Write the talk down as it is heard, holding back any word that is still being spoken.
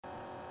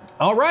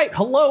All right,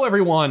 hello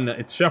everyone.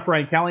 It's Chef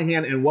Ryan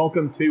Callahan, and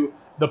welcome to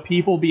the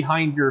people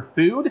behind your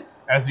food.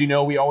 As you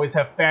know, we always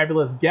have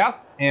fabulous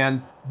guests,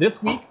 and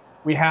this week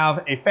we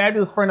have a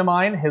fabulous friend of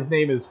mine. His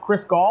name is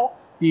Chris Gall.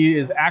 He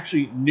is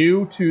actually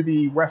new to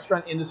the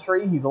restaurant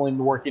industry. He's only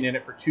been working in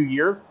it for 2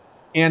 years,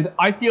 and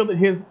I feel that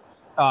his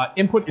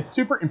input is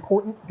super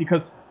important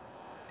because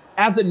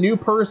as a new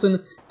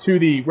person to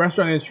the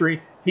restaurant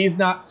industry, he's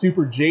not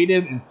super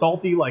jaded and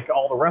salty like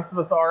all the rest of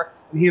us are,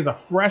 and he has a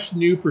fresh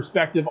new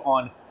perspective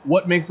on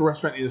what makes the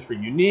restaurant industry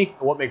unique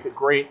and what makes it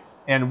great.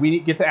 And we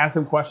get to ask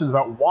him questions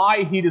about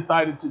why he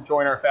decided to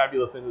join our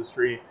fabulous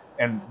industry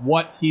and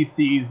what he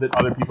sees that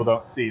other people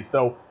don't see.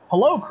 So,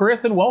 hello,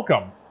 Chris, and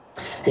welcome.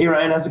 Hey,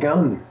 Ryan, how's it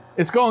going?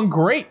 It's going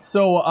great.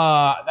 So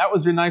that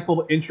was your nice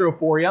little intro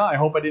for you. I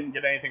hope I didn't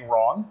get anything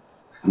wrong.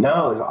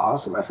 No, it was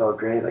awesome. I felt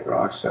great, like a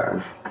rock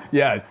star.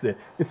 Yeah, it's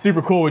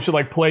super cool. We should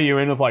like play you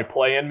in with like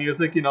play-in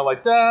music, you know,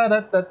 like da da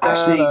da da.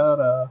 Actually, da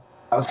da.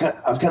 I was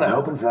kind of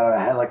hoping for that. I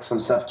had like some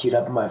stuff queued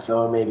up on my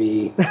phone.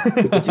 Maybe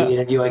with the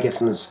interview, I get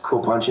some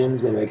cool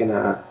punch-ins. Maybe I can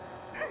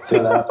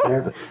throw that up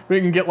there. But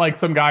We can get like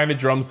some guy in a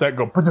drum set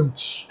go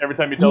every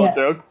time you tell a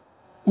joke.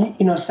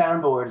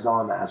 Soundboard is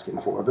all I'm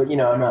asking for. But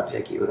I'm not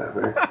picky.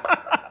 Whatever.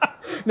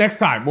 Next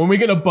time, when we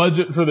get a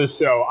budget for this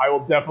show, I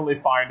will definitely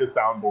find a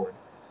soundboard.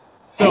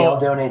 So hey, I'll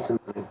donate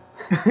some money.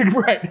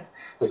 right.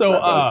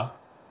 So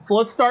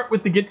let's start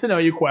with the get to know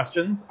you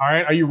questions. All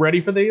right, are you ready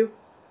for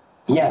these?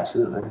 Yeah,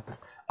 absolutely.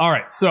 All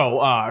right.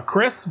 So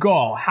Chris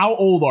Gall, how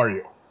old are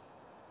you?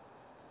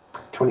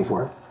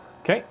 24.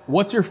 Okay.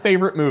 What's your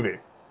favorite movie?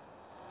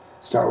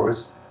 Star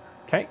Wars.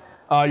 Okay.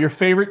 Your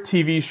favorite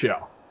TV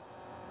show?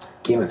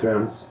 Game of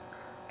Thrones.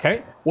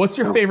 Okay. What's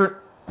your favorite?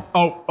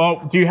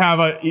 Oh. Do you have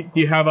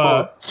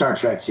a Star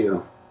Trek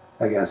too?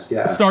 I guess.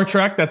 Yeah. Star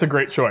Trek? That's a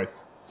great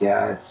choice.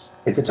 Yeah, it's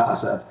a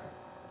toss-up.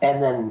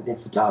 And then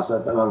it's a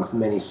toss-up amongst the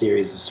many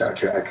series of Star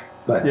Trek.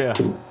 But yeah.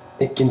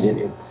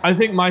 Continue. I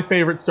think my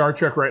favorite Star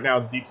Trek right now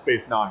is Deep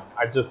Space Nine.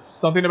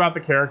 Something about the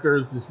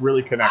characters just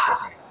really connect with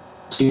me.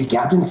 Dude,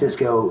 Captain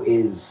Sisko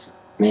is,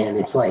 man,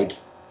 it's like,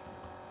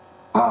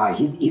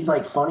 he's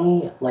like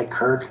funny like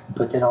Kirk,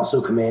 but then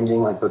also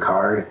commanding like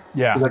Picard.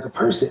 Yeah. He's like a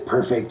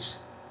perfect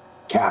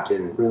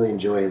captain. Really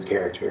enjoy his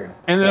character.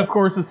 And then, of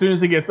course, as soon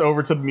as he gets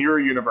over to the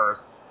Mirror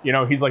Universe,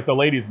 he's like the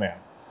ladies' man.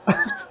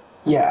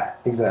 Yeah,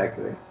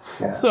 exactly.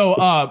 Yeah.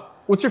 So,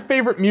 what's your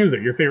favorite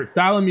music? Your favorite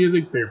style of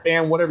music, favorite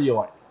band, whatever you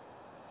like?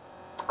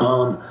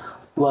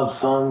 Love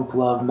funk,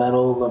 love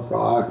metal, love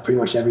rock, pretty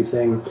much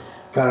everything.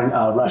 Got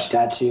a Rush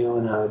tattoo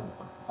and a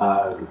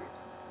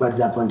Led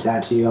Zeppelin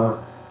tattoo,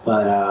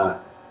 but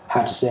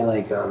have to say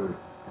like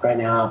right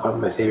now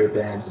probably my favorite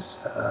band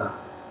is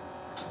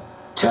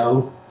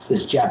Toe. It's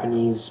this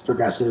Japanese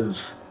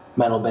progressive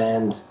metal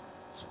band.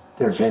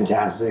 They're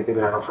fantastic. They've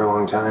been out for a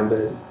long time,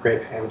 but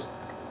great band.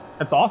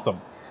 That's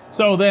awesome.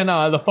 So then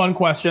the fun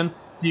question.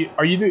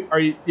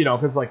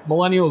 Because like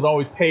millennials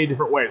always pay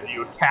different ways. Are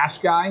you a cash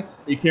guy? Are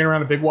you carrying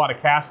around a big wad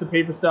of cash to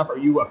pay for stuff? Or are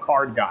you a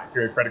card guy?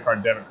 You're a credit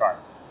card, debit card.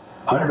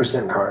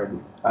 100% card.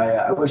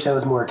 I wish I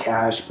was more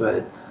cash,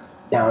 but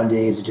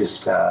nowadays it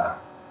just it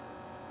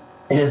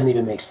doesn't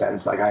even make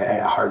sense. Like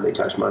I hardly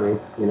touch money,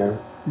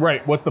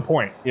 Right. What's the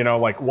point?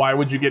 Like why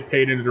would you get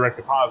paid in a direct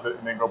deposit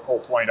and then go pull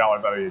 $20 out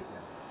of the ATM?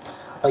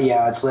 But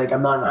yeah, it's like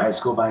I'm not in high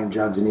school buying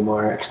drugs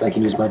anymore because I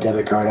can use my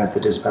debit card at the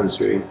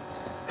dispensary.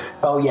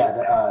 Oh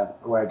yeah,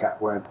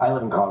 where I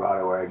live in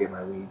Colorado, where I get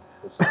my weed.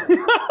 So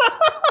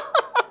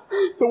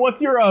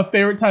what's your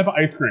favorite type of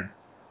ice cream?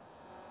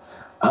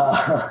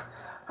 My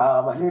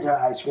favorite type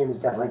of ice cream is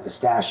definitely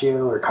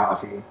pistachio or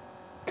coffee.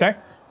 Okay.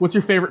 What's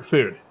your favorite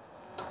food?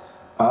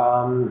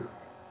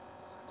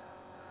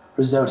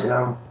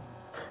 Risotto.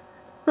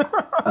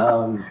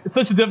 It's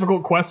such a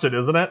difficult question,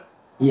 isn't it?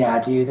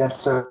 Yeah, dude, that's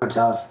so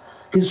tough.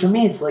 Because for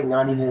me, it's like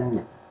not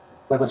even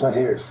like what's my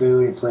favorite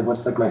food. It's like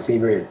what's like my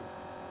favorite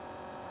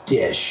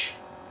dish.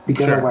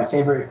 Because Sure. like my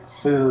favorite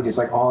food is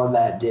like all in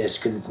that dish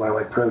because it's my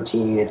like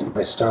protein, it's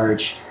my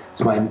starch,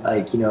 it's my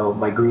like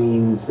my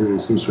greens and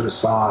some sort of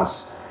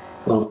sauce,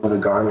 a little bit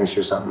of garnish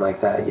or something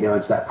like that.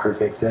 It's that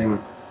perfect thing.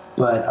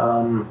 But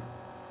I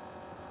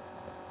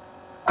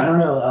don't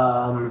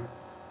know.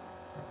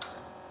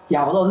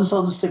 Yeah, well, I'll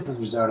just stick with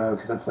risotto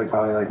because that's like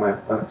probably like my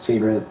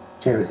favorite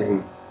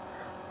thing.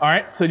 All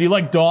right. So do you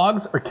like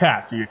dogs or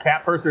cats? Are you a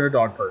cat person or a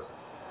dog person?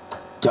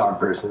 Dog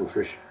person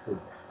for sure.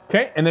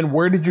 Okay. And then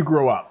where did you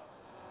grow up?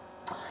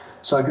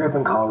 So I grew up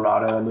in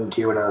Colorado. I moved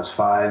here when I was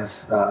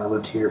 5. I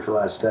lived here for the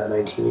last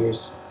 19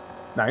 years.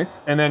 Nice.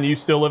 And then you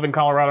still live in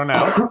Colorado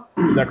now.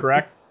 Is that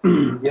correct?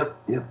 Yep.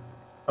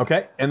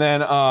 Okay. And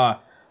then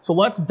so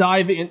let's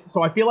dive in.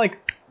 So I feel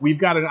like we've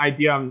got an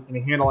idea and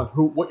a handle on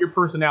what your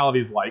personality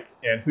is like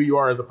and who you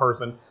are as a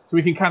person, so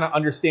we can kind of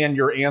understand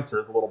your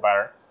answers a little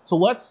better. So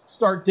let's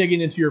start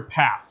digging into your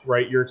past,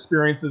 right? Your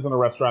experiences in the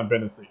restaurant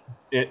industry,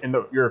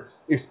 your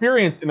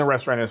experience in the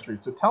restaurant industry.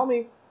 So tell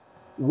me,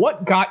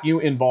 what got you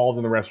involved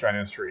in the restaurant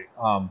industry?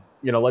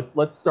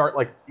 Let's start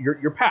like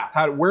your path.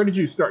 Where did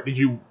you start? Did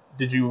you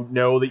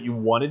know that you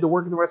wanted to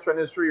work in the restaurant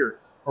industry, or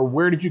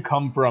where did you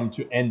come from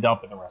to end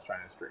up in the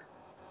restaurant industry?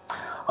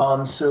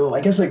 So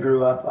I guess I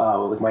grew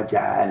up with my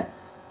dad.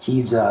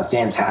 He's a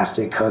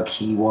fantastic cook.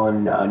 He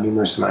won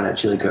numerous amount of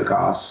chili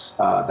cook-offs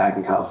back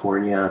in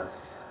California.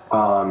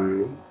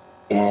 Um,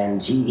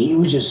 and he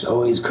was just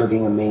always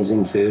cooking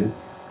amazing food.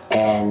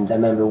 And I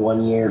remember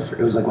one year, it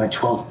was like my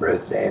 12th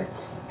birthday.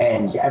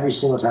 And every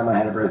single time I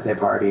had a birthday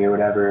party or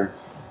whatever,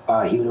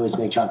 he would always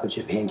make chocolate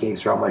chip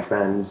pancakes for all my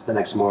friends the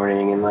next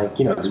morning. And like,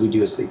 because we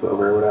do a sleepover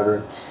or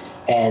whatever.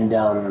 And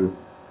that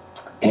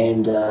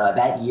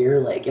year,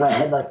 like, I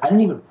had like, I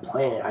didn't even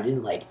plan it. I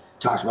didn't like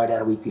talk to my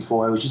dad a week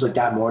before. It was just like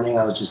that morning.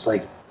 I was just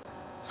like,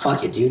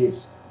 fuck it, dude.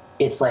 It's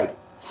like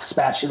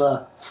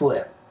spatula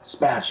flip,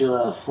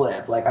 spatula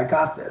flip. Like I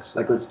got this.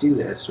 Like let's do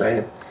this,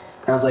 right?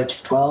 And I was like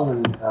 12,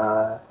 and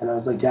I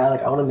was like, Dad,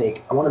 like I want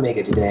to make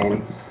it today.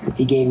 And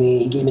he gave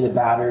me the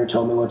batter,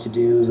 told me what to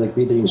do. He was like,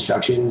 read the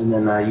instructions, and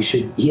then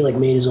he like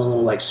made his own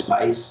little like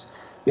spice.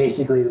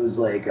 Basically, it was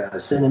like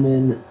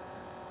cinnamon,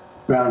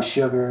 brown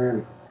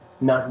sugar,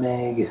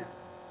 nutmeg,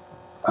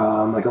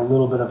 like a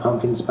little bit of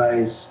pumpkin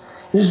spice,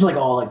 and just like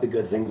all like the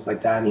good things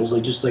like that. And he was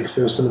like, just like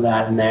throw some of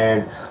that in there.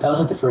 And that was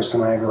like the first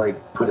time I ever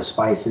like put a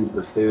spice into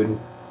the food.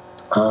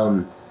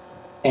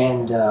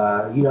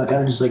 I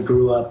kind of just like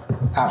grew up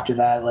after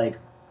that, like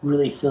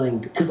really feeling,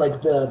 because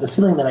like the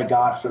feeling that I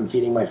got from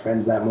feeding my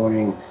friends that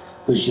morning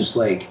was just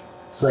like,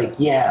 it's like,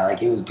 yeah,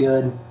 like it was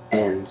good.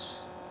 And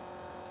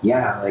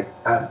yeah,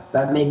 like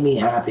that made me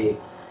happy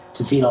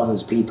to feed all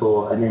those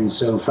people. And then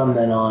so from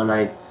then on,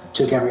 I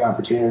took every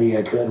opportunity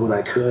I could when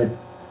I could,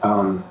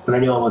 when I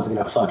knew I wasn't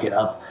gonna fuck it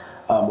up.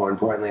 More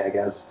importantly, I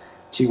guess,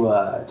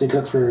 to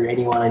cook for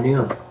anyone I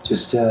knew,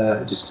 just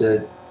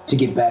to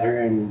get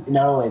better, and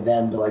not only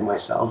them but like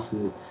myself,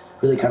 and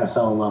really kind of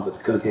fell in love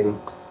with cooking.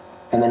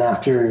 And then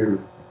after,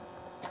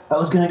 I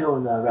was gonna go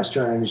in the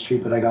restaurant industry,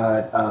 but I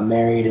got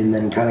married, and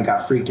then kind of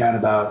got freaked out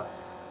about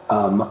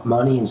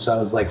money, and so I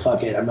was like,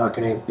 fuck it, I'm not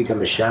gonna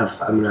become a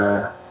chef. I'm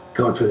gonna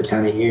go for the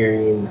town of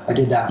Erie, and I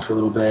did that for a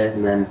little bit,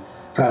 and then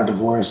got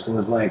divorced and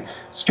was like,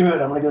 screw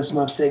it, I'm gonna go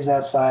smoke cigs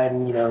outside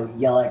and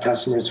yell at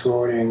customers for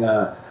ordering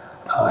a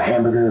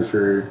hamburger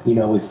for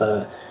with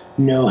a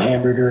no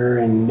hamburger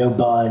and no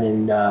bun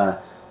and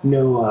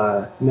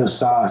no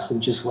sauce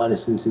and just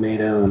lettuce and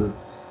tomato and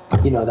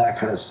that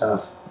kind of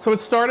stuff. So it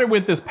started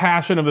with this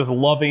passion of this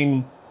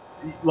loving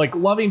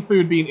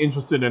food, being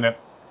interested in it,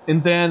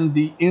 and then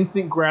the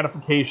instant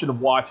gratification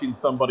of watching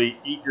somebody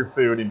eat your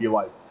food and be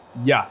like,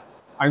 yes,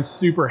 I'm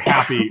super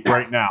happy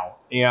right now.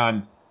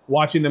 And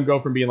watching them go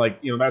from being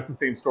like, that's the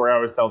same story I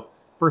always tell.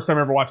 First time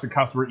I ever watched a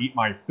customer eat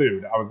my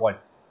food, I was like,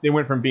 they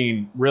went from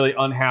being really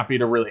unhappy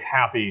to really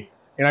happy.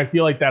 And I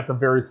feel like that's a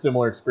very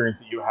similar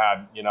experience that you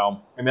had,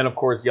 And then, of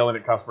course, yelling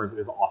at customers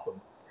is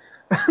awesome.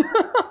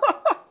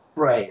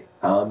 Right.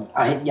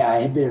 I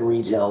had been in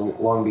retail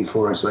long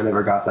before, so I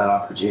never got that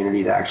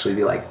opportunity to actually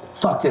be like,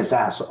 fuck this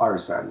ass.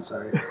 I'm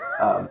sorry.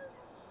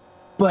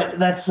 But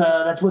that's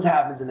what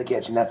happens in the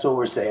kitchen. That's what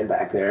we're saying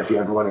back there. If you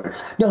ever wonder,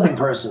 nothing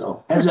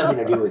personal. Has nothing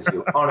to do with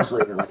you.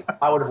 Honestly, like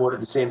I would have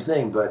ordered the same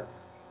thing, but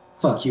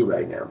fuck you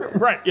right now, man.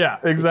 Right? Yeah.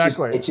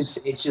 Exactly.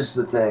 It's just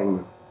the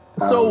thing.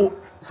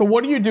 So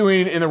what are you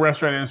doing in the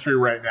restaurant industry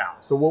right now?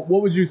 So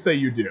what would you say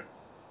you do?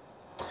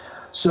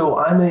 So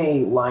I'm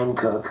a line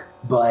cook,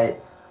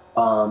 but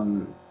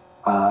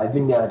I've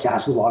been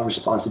tasked with a lot of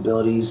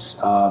responsibilities.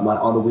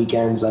 On the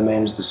weekends, I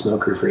manage the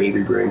smoker for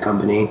Avery Brewing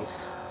Company.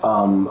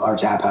 Our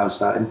tap house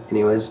side,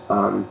 anyways.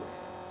 And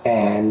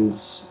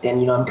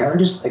I'm kind of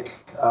just like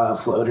a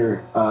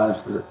floater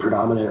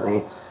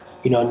predominantly.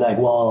 Like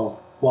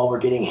while we're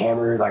getting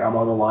hammered, like I'm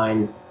on the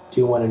line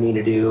doing what I need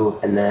to do,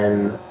 and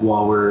then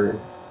while we're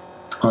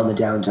on the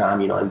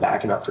downtime, I'm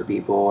backing up for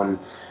people and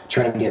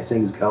trying to get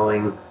things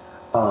going.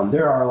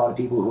 There are a lot of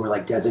people who are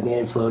like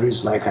designated floaters,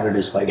 and I kind of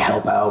just like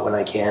help out when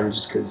I can,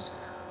 just because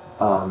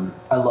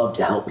I love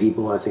to help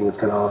people. I think it's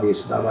kind of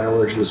obvious about my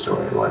origin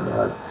story and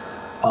whatnot.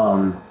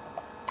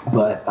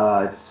 But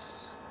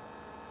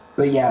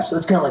yeah, so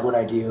that's kind of like what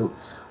I do.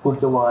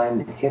 Work the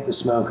line, hit the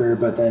smoker,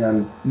 but then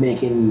I'm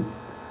making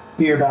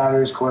beer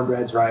batters,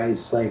 cornbreads,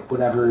 rice, like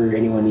whatever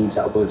anyone needs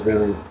help with,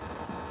 really.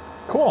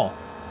 Cool.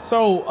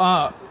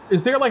 So,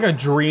 is there like a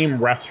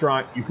dream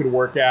restaurant you could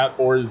work at,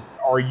 or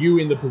are you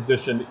in the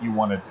position that you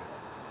want to do?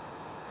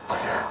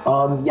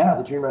 Yeah,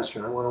 the dream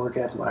restaurant I want to work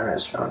at is my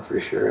restaurant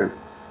for sure.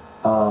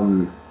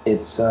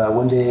 It's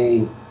one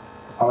day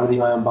I want to be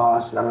my own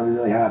boss, and I'm going to be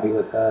really happy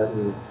with that.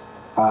 And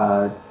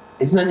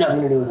it's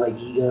nothing to do with like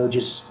ego,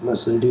 just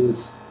mostly to do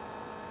with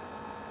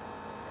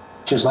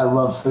just I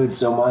love food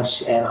so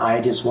much, and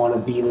I just want to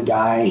be the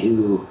guy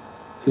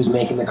who's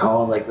making the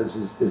call. Like this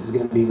is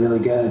going to be really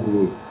good,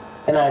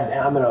 and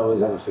I'm going to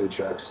always have a food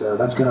truck, so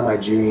that's kind of my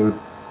dream.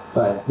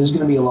 But there's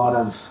going to be a lot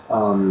of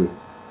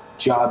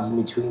jobs in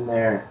between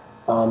there,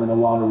 and a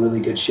lot of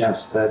really good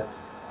chefs that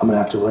I'm going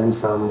to have to learn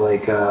from.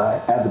 Like I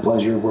had the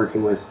pleasure of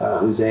working with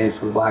Jose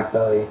from Black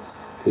Belly,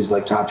 who's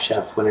like top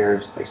chef winner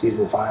of like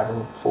season 5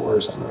 or 4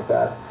 or something like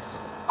that.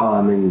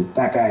 And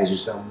that guy is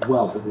just a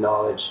wealth of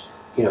knowledge.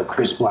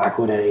 Chris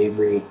Blackwood at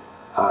Avery,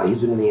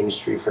 he's been in the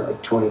industry for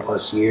like 20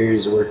 plus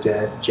years, worked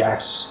at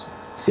Jack's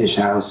fish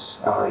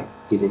house,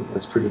 eating.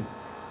 It's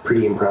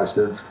pretty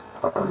impressive.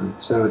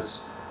 So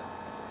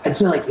I'd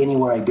say like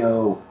anywhere I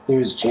go,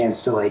 there's a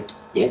chance to like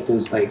hit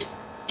those like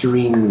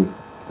dream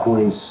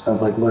points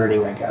of like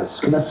learning, I guess,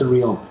 because that's the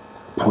real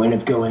point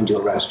of going to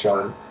a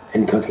restaurant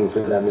and cooking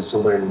for them, is to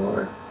learn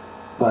more.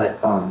 But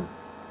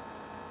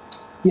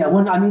yeah,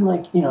 I mean,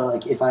 like,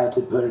 like if I had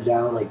to put it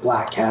down, like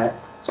Black Cat,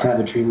 it's kind of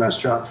a dream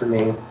restaurant for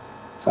me.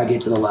 If I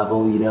get to the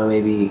level,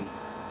 maybe,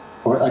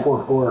 or like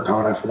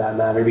Oricana for that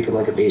matter, become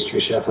like a pastry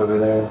chef over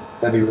there.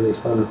 That'd be really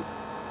fun.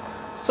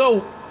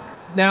 So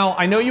now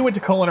I know you went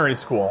to culinary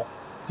school.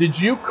 Did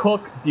you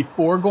cook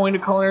before going to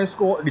culinary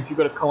school, or did you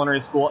go to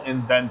culinary school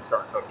and then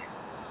start cooking?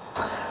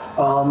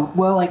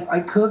 Well, like I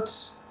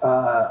cooked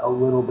a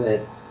little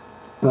bit,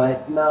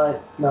 but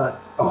not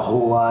a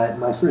whole lot.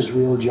 My first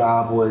real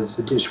job was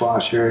a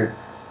dishwasher.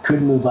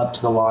 Couldn't move up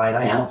to the line.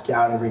 I helped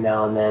out every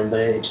now and then, but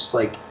it just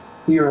like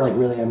we were like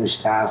really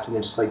understaffed, and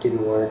it just like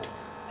didn't work.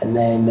 And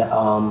then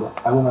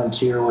I went on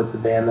tour with the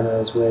band that I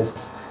was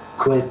with,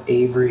 quit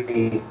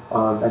Avery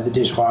as a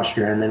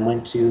dishwasher, and then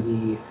went to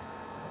the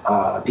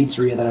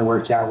pizzeria that I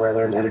worked at, where I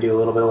learned how to do a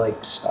little bit of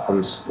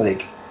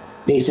like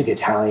basic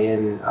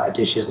Italian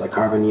dishes like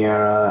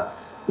carbonara.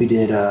 We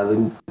did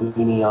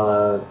linguine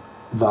alla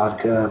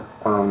vodka,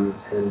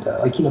 and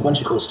like a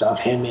bunch of cool stuff,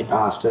 handmade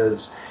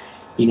pastas.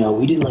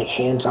 We didn't like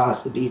hand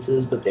toss the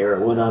pizzas, but they were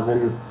a wood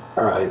oven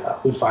or a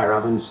wood fire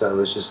oven, so it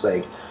was just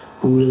like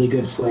really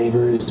good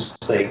flavors,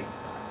 like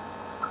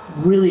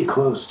really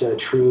close to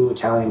true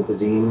Italian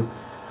cuisine.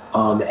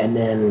 And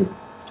then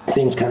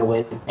things kind of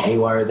went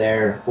haywire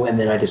there, and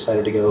then I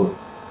decided to go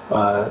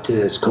to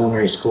this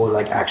culinary school and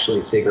like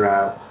actually figure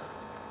out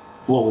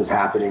what was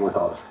happening with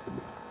all the food.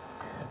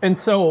 And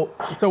so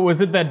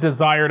was it that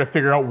desire to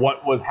figure out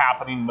what was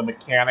happening, the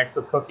mechanics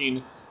of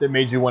cooking, that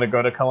made you want to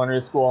go to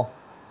culinary school?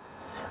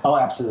 Oh,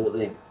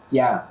 absolutely.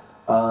 Yeah.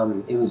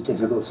 It was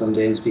difficult some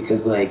days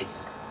because like,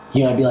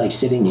 I'd be like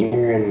sitting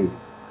here and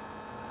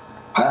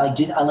I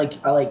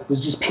was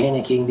just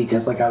panicking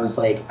because like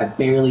I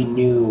barely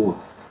knew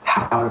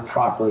how to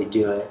properly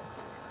do it.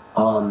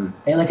 And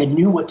like I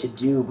knew what to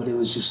do, but it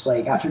was just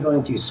like after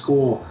going through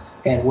school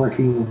and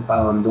working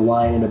the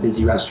line in a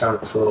busy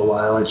restaurant for a little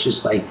while, it's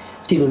just like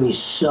it's given me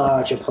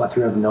such a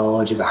plethora of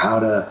knowledge of how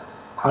to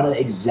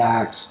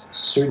exact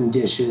certain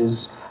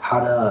dishes,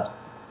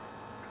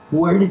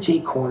 where to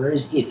take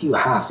corners if you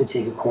have to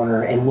take a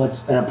corner, and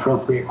what's an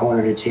appropriate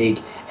corner to take,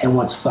 and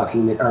what's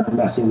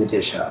messing the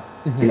dish up.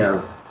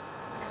 Mm-hmm.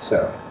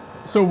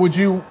 So would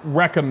you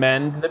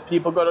recommend that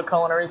people go to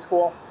culinary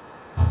school?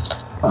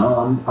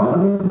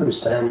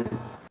 100%.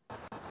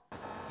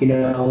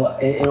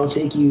 It'll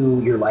take you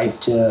your life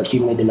to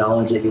accumulate the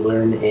knowledge that you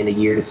learn in a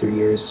year to 3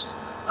 years.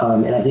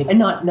 And I think, and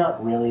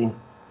not really,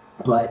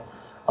 but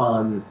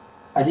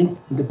I think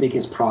the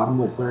biggest problem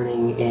with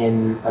learning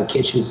in a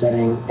kitchen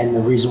setting, and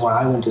the reason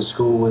why I went to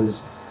school,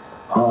 was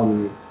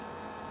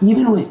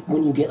even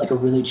when you get like a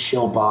really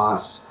chill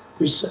boss,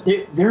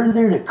 they're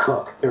there to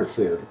cook their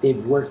food.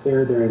 They've worked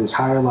there their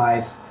entire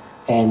life,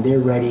 and they're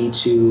ready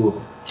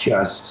to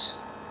just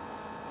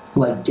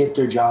like get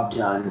their job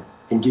done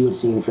and do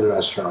what's needed for the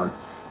restaurant.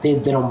 They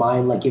don't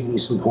mind like giving you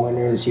some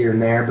pointers here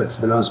and there, but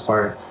for the most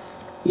part,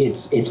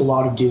 it's a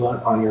lot of do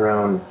it on your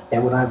own.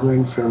 And what I've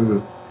learned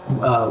from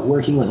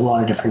working with a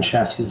lot of different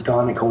chefs who's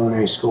gone to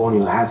culinary school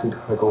and who hasn't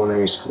gone to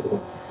culinary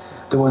school,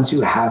 the ones who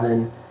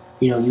haven't,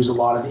 use a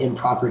lot of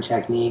improper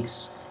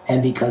techniques,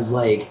 and because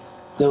like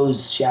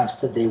those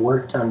chefs that they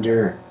worked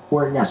under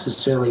weren't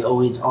necessarily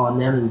always on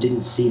them and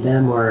didn't see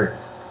them, or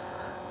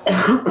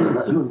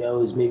who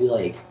knows, maybe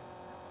like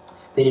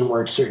they didn't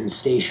work certain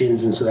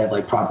stations, and so they have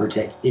like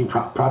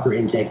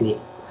improper technique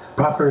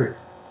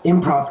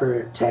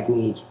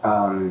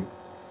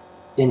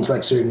into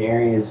like certain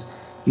areas.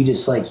 You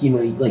just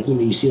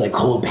you see like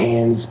cold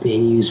pans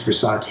being used for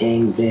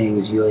sautéing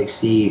things. You like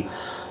see,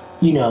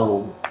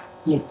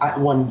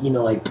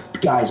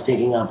 like guys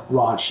picking up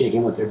raw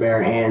chicken with their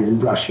bare hands and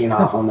brushing it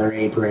off on their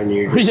apron. And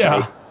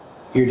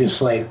you're just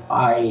like,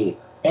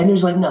 and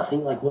there's like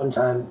nothing, like one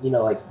time,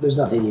 like there's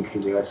nothing you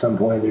can do. At some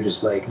point, they're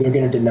just like, they're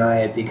going to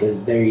deny it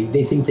because they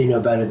think they know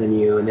better than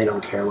you, and they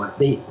don't care what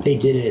they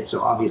did it.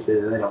 So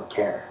obviously they don't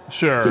care.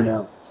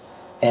 Sure.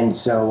 And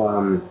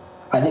so,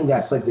 I think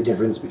that's like the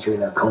difference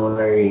between a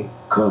culinary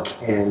cook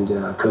and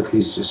a cook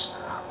who's just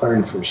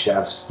learned from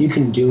chefs. You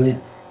can do it,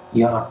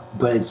 yeah,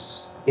 but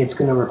it's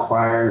going to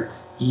require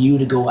you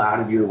to go out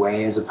of your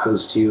way, as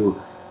opposed to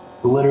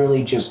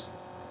literally just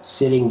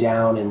sitting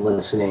down and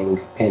listening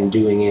and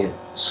doing it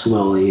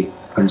slowly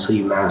until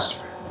you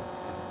master it.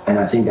 And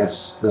I think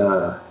that's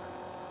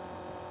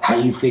how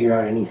you figure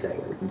out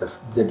anything.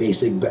 The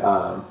basic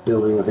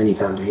building of any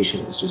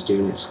foundation is just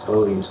doing it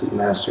slowly until you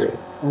master it.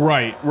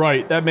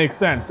 Right. That makes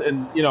sense.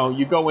 And,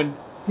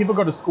 people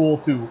go to school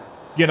to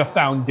get a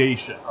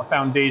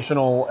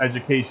foundational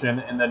education,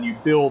 and then you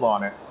build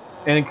on it.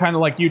 And kind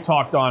of like you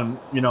talked on,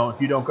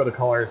 if you don't go to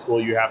culinary school,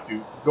 you have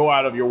to go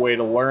out of your way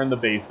to learn the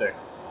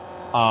basics.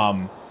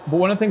 But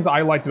one of the things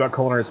I liked about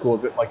culinary school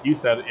is that, like you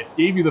said, it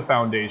gave you the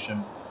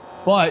foundation,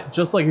 But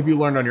just like if you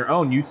learned on your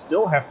own, you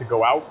still have to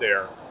go out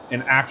there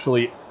and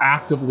actually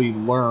actively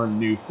learn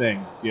new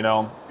things, you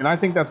know? And I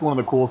think that's one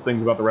of the coolest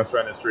things about the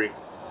restaurant industry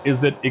is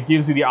that it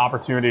gives you the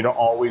opportunity to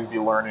always be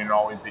learning and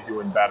always be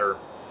doing better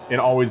and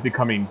always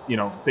becoming, you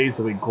know,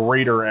 basically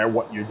greater at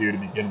what you do to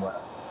begin with.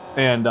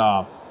 And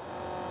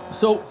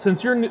so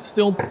since you're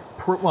still,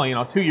 well, you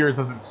know, 2 years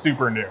isn't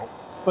super new,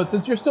 but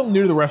since you're still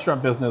new to the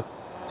restaurant business,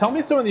 tell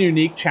me some of the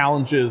unique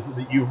challenges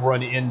that you've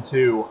run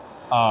into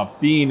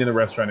being in the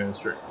restaurant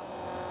industry.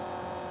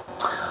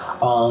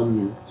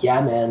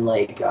 Yeah, man,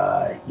 like,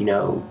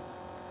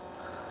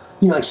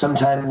 like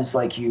sometimes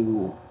like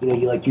you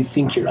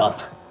think you're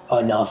up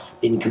enough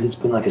and because it's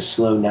been like a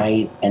slow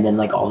night and then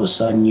like all of a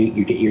sudden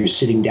you're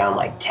sitting down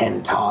like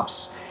 10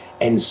 tops.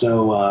 And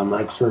so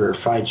like for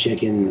fried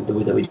chicken, the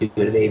way that we do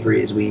it at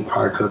Avery is we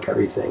par cook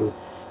everything.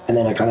 And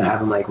then I kind of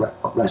have them like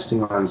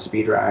resting on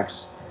speed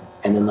racks.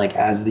 And then like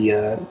as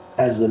the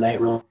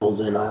night rolls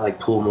in, I like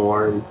pull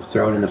more and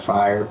throw it in the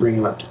fire, bring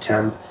them up to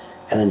temp,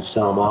 and then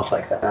sell them off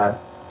like that.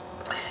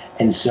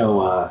 And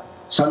so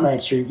some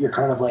nights you're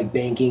kind of like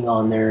banking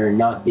on there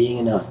not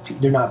being a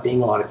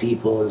lot of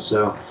people, and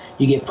so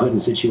you get put in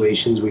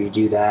situations where you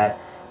do that,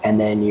 and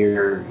then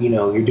you're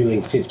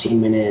doing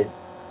 15-minute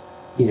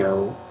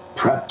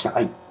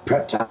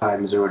prep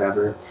times or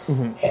whatever,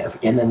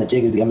 and then the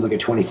ticket becomes like a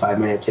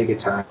 25-minute ticket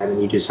time,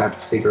 and you just have to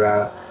figure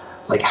out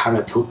like how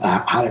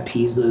to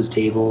appease those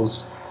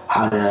tables,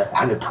 how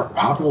to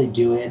properly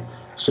do it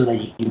so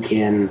that you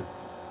can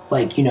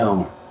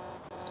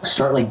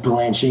start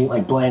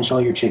blanch all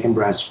your chicken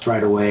breasts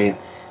right away,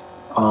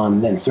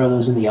 then throw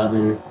those in the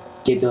oven,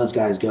 get those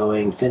guys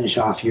going, finish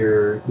off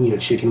your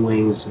chicken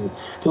wings, and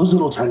those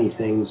little tiny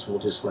things will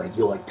just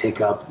you'll pick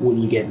up when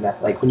you get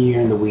when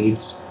you're in the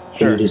weeds.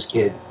 Sure. And you just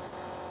get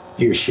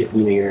your shit,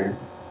 your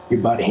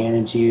butt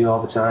handed to you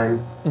all the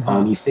time.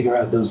 You figure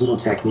out those little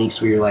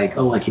techniques where you're like,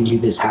 oh, I can do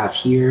this half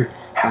here,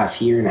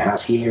 and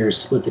half here,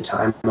 split the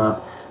time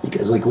up,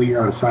 because like when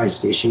you're on fry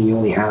station, you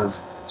only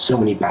have so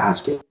many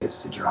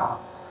baskets to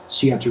drop.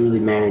 So you have to really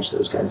manage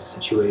those kinds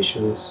of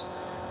situations.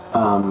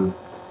 And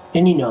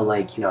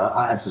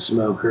as a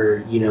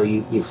smoker,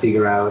 you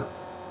figure out,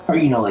 or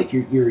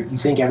you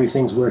think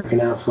everything's working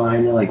out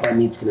fine. You're like, that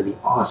meat's gonna be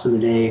awesome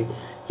today.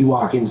 You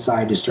walk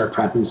inside to start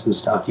prepping some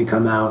stuff. You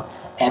come out,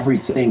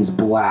 everything's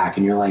black,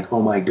 and you're like,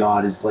 oh my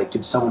god,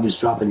 did someone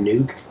just drop a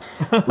nuke?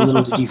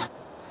 Little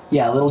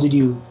did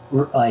you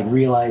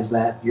realize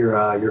that your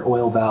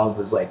oil valve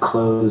was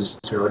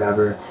closed or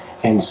whatever,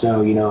 and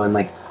so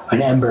and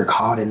an ember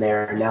caught in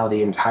there, and now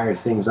the entire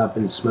thing's up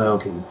in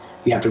smoke, and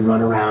you have to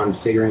run around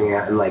figuring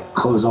out and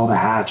close all the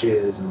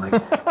hatches and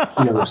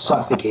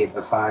suffocate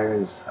the fire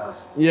and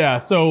stuff. Yeah,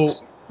 so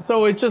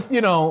it's just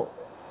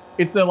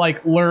it's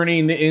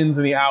learning the ins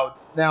and the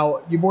outs.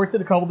 Now, you've worked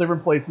at a couple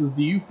different places.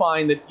 Do you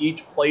find that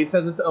each place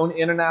has its own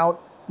in and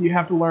out you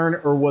have to learn,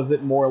 or was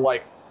it more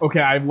like,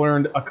 okay, I've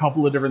learned a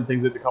couple of different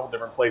things at a couple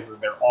different places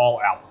and they're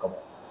all applicable?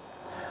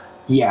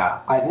 Yeah,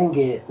 I think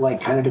it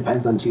kind of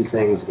depends on two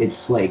things.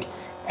 It's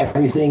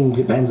everything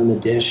depends on the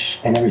dish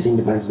and everything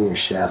depends on your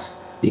chef,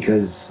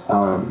 because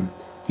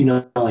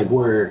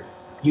where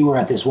you were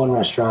at this one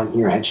restaurant and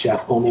your head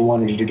chef only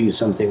wanted you to do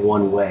something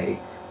one way,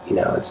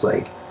 it's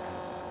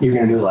you're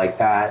gonna do it like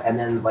that, and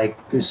then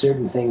there's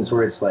certain things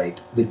where it's the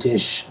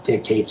dish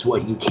dictates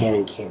what you can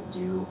and can't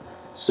do.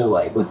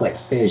 So with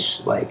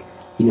fish,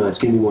 it's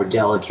gonna be more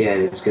delicate,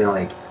 it's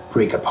gonna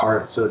break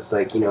apart, so it's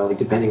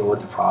depending on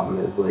what the problem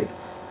is,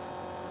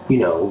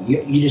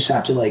 you just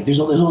have to there's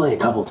only a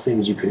couple of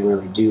things you can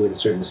really do in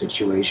certain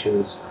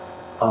situations.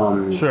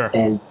 Sure.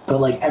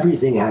 But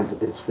everything has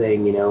its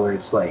thing, where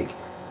it's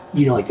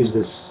there's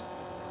this,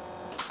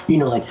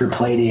 for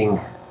plating,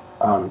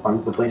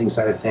 on the plating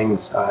side of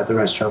things, at the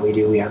restaurant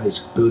we have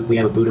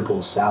a Buddha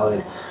bowl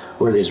salad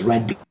where there's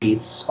red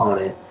beets on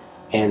it,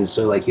 and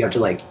so you have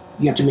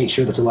to make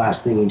sure that's the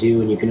last thing you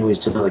do, and you can always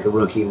tell a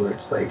rookie where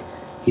it's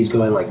he's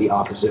going the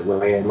opposite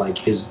way, and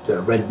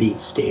the red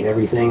beets stain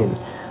everything, and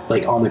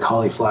on the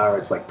cauliflower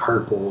it's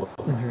purple,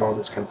 all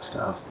this kind of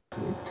stuff.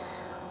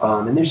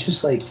 And there's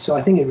just so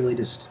I think it really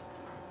just,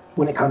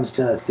 when it comes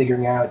to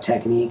figuring out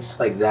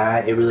techniques like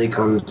that, it really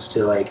comes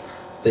to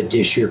the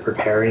dish you're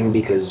preparing,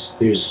 because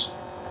there's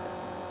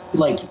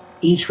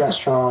each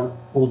restaurant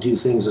will do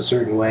things a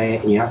certain way,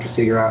 and you have to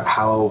figure out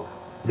how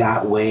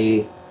that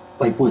way,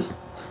 with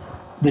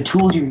the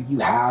tools you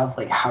have,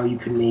 how you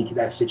can make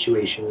that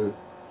situation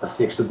a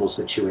fixable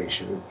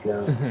situation,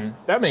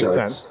 That makes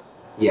sense.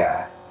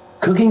 Yeah.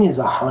 Cooking is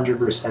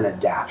 100%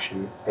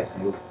 adaptation, I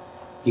think.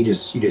 You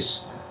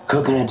just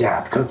cook and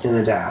adapt,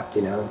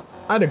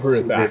 I'd agree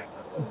with that.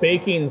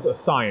 Baking's a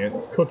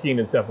science. Cooking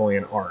is definitely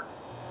an art.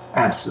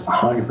 Absolutely,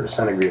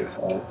 100% agree with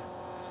that.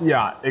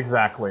 Yeah,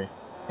 exactly.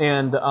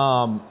 And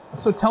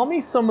so tell me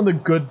some of the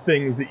good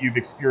things that you've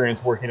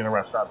experienced working in a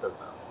restaurant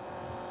business.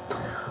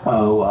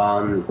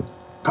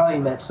 Probably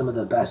met some of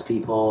the best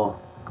people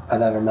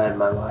I've ever met in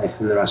my life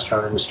in the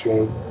restaurant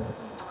industry.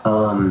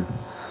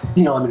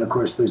 Of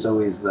course, there's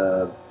always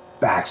the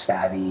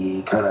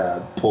backstabby kind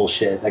of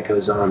bullshit that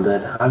goes on.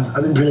 But I've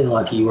been pretty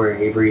lucky where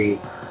Avery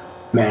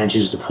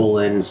manages to pull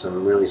in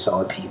some really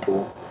solid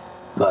people.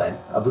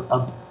 But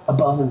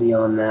above and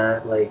beyond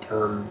that, like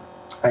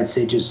I'd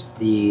say just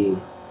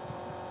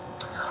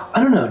I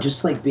don't know,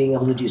 just like being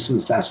able to do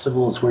some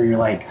festivals where you're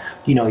like,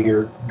 you know,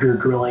 you're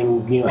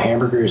grilling, you know,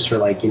 hamburgers for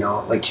like, you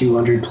know, like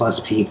 200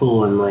 plus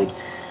people, and like,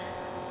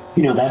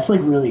 you know, that's like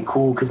really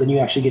cool because then you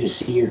actually get to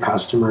see your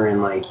customer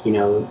and like, you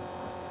know,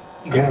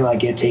 you kind of like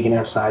get taken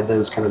outside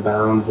those kind of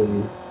bounds.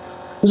 And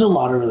there's a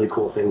lot of really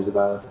cool things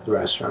about the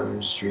restaurant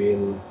industry,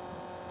 and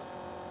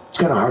it's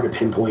kind of hard to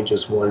pinpoint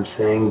just one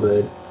thing,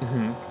 but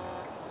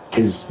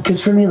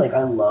because for me, like,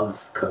 I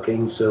love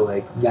cooking, so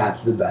like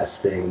that's the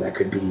best thing that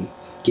could be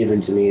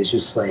given to me, is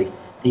just like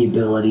the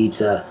ability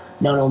to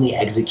not only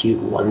execute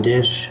one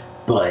dish,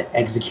 but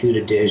execute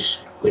a dish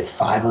with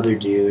 5 other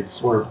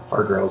dudes or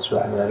girls for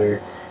that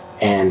matter,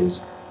 and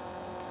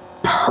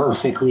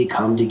perfectly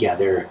come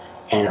together,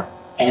 and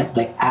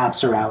like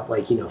apps are out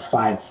like, you know,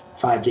 5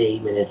 to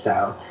 8 minutes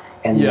out,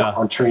 and the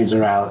entrees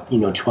are out, you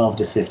know, 12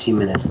 to 15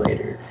 minutes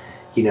later.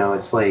 You know,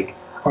 it's like,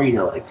 or, you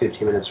know, like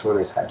 15 minutes from when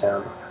they sat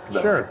down.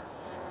 Sure.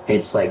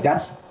 It's like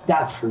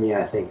that for me,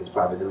 I think, is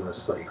probably the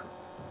most like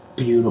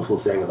beautiful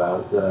thing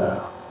about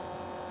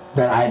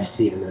that I've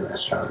seen in the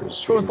restaurant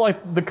industry. So it's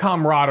like the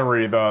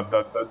camaraderie,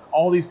 the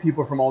all these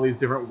people from all these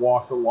different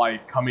walks of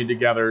life coming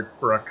together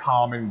for a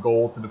common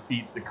goal to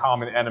defeat the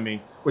common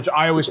enemy, which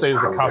I always say is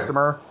the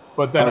customer,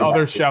 but then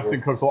other chefs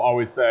and cooks will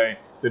always say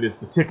that it's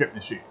the ticket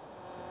machine.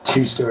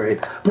 True story.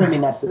 But I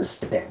mean, that's the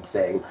same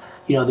thing.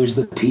 You know, there's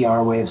the PR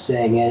way of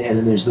saying it, and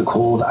then there's the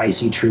cold,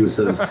 icy truth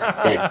of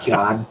that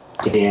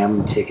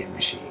goddamn ticket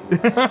machine.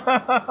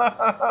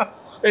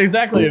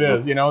 Exactly, it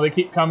is. You know, they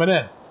keep coming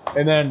in.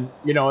 And then,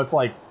 you know, it's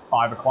like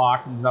 5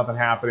 o'clock and there's nothing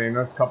happening.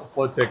 There's a couple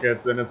slow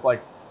tickets. Then it's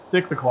like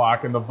 6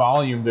 o'clock and the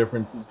volume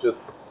difference is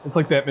just, it's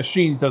like that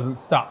machine doesn't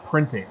stop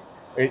printing.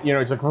 You know,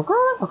 it's like,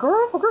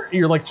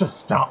 you're like, just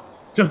stop.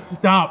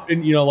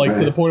 And, you know, like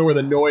to the point where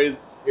the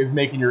noise is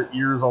making your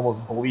ears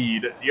almost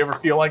bleed. Do you ever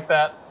feel like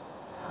that?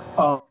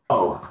 Oh,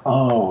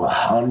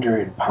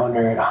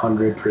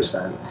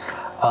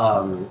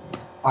 100%.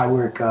 I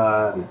work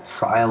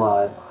fry a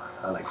lot,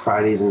 like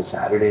Fridays and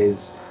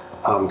Saturdays,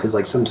 because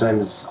like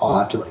sometimes I'll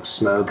have to like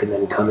smoke and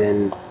then come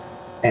in,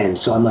 and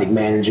so I'm like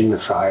managing the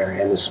fryer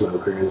and the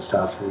smoker and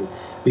stuff, and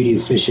we do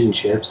fish and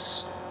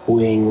chips,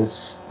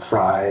 wings,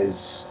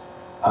 fries,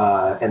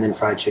 and then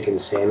fried chicken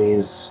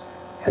sammies.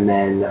 And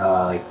then,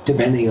 like,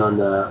 depending on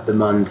the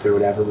month or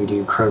whatever, we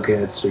do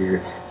croquettes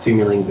or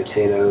fingerling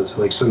potatoes,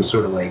 or like some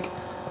sort of like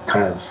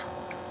kind of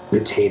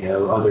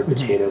other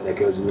potato that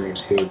goes in there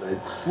too. But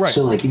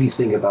so like if you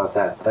think about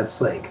that,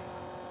 that's like,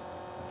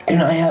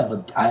 and I have a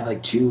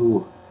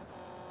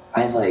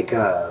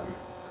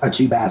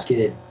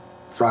 2-basket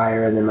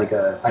fryer, and then I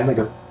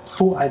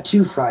have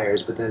 2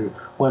 fryers, but then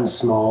one's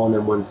small and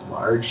then one's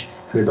large,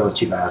 and they're both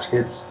 2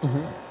 baskets.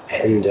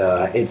 And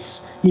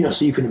it's, you know,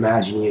 so you can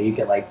imagine, you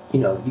get like,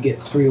 you know, you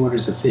get 3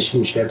 orders of fish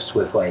and chips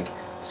with like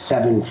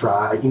 7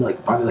 fries, you know,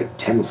 like probably like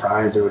 10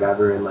 fries or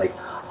whatever, and like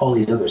all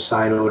these other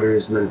side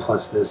orders, and then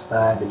plus this,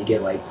 that, and then you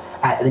get like,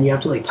 and then you have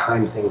to like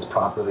time things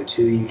properly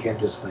too. You can't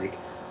just like,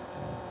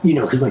 you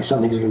know, because like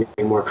some things are going to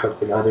be more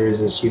cooked than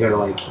others, and so you got to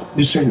like,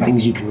 there's certain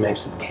things you can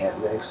mix and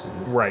can't mix.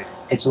 And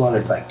it's a lot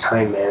of like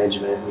time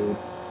management and,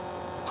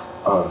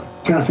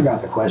 kind of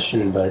forgot the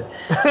question, but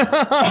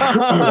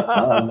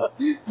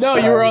no,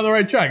 you were on the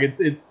right track.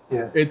 It's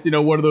you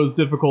know, one of those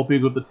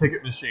difficulties with the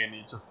ticket machine.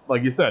 You just,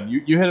 like you said,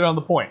 you hit it on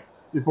the point.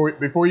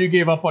 Before you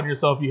gave up on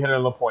yourself, you hit it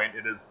on the point.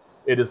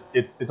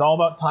 It's all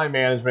about time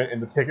management,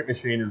 and the ticket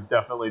machine is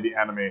definitely the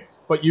enemy.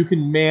 But you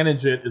can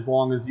manage it as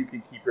long as you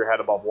can keep your head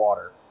above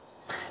water.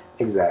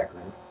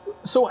 Exactly.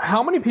 So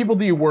how many people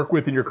do you work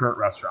with in your current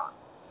restaurant?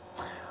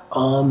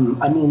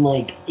 I mean,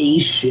 like a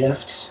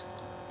shift,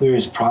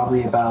 there's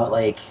probably about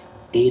like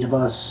 8 of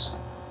us,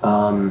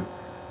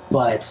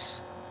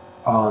 but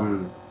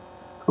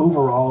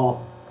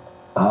overall,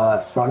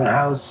 front of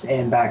house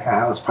and back of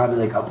house, probably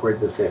like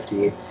upwards of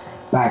 50.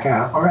 Back of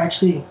house, or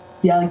actually,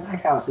 yeah, like back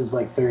of house is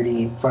like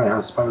 30, front of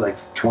house is probably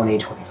like 20,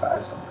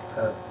 25, something like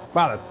that.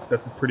 Wow,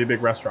 that's a pretty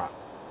big restaurant.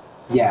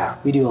 Yeah,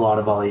 we do a lot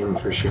of volume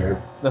for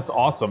sure. That's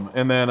awesome.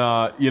 And then,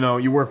 you know,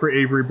 you work for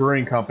Avery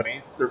Brewing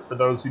Company. So for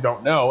those who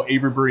don't know,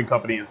 Avery Brewing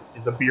Company is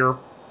a beer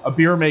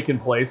making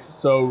place.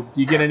 So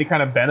do you get any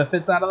kind of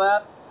benefits out of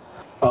that?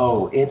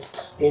 Oh,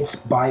 it's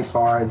by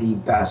far the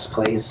best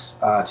place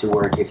to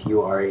work if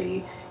you are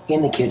in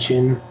the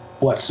kitchen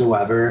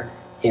whatsoever.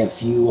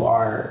 If you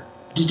are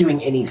just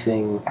doing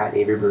anything at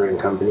Avery Brewing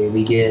Company,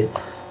 we get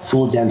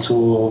full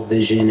dental,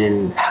 vision,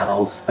 and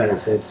health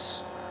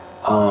benefits.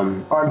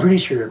 Or I'm pretty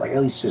sure, like,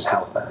 at least just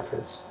health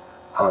benefits.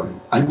 I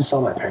didn't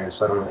sell my parents,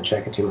 so I don't really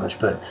check it too much,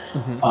 but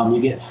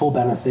you get full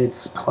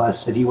benefits,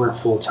 plus if you work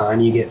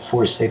full-time, you get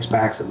 4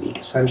 6-packs a week,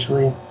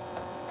 essentially.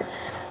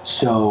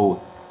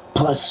 So,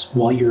 plus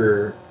while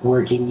you're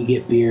working, you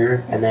get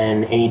beer, and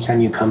then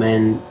anytime you come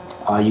in,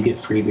 you get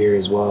free beer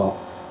as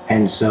well.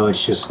 And so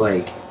it's just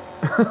like,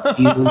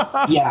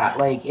 Yeah,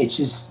 like it's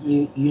just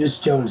you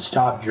just don't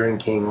stop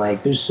drinking.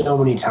 Like there's so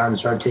many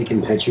times where I've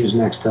taken pictures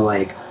next to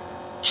like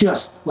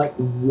just like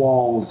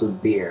walls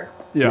of beer,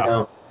 you Yeah.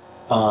 know.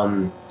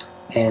 Um,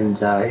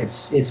 and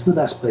it's the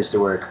best place to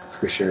work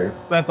for sure.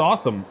 That's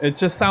awesome. It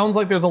just sounds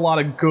like there's a lot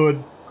of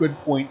good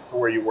points to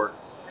where you work.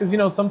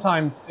 Because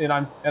sometimes, and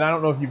I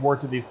don't know if you've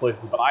worked at these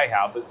places, but I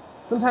have. But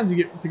sometimes you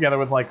get together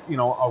with like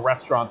a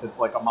restaurant that's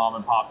like a mom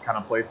and pop kind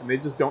of place, and they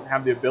just don't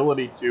have the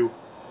ability to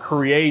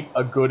create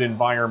a good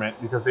environment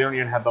because they don't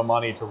even have the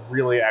money to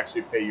really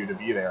actually pay you to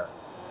be there.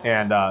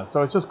 And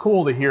so it's just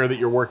cool to hear that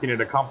you're working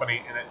at a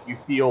company and that you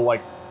feel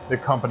like the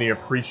company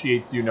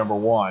appreciates you, number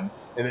one,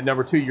 and then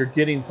number two, you're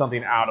getting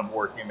something out of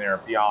working there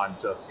beyond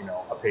just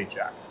a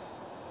paycheck.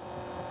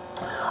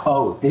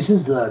 Oh, this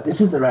is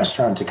the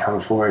restaurant to come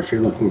for if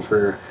you're looking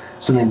for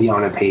something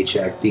beyond a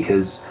paycheck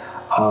because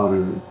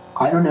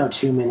I don't know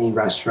too many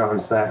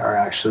restaurants that are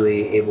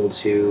actually able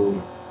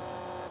to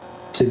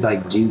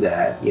like do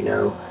that,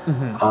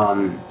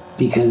 Mm-hmm.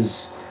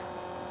 because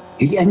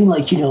I mean,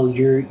 like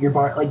your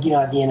bar, like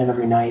at the end of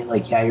every night,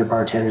 like yeah, your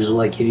bartenders will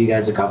like give you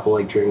guys a couple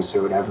like drinks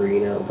or whatever,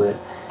 but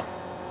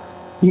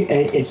yeah,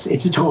 it's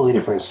a totally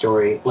different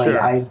story. Like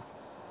Sure.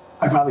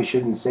 I probably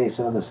shouldn't say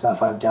some of the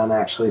stuff I've done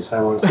actually, so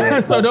I won't say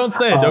it. So But, don't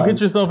say it. Don't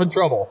get yourself in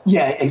trouble.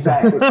 yeah,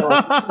 exactly. So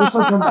this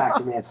will come back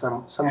to me at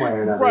some way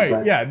or another. Right.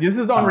 But Yeah. This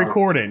is on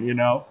recording.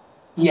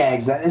 yeah,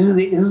 exactly.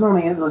 This is on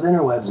those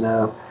interwebs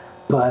now,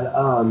 but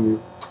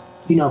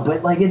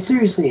but like it's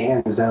seriously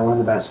hands down one of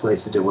the best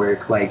places to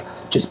work. Like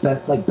just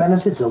like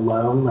benefits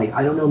alone. Like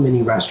I don't know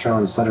many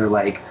restaurants that are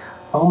like,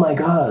 oh my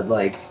god,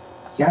 like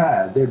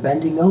yeah, they're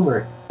bending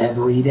over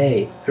every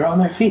day. They're on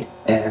their feet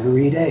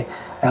every day.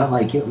 And I'm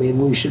like, maybe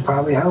we should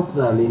probably help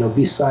them.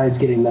 Besides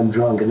getting them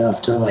drunk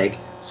enough to like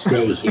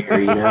stay here.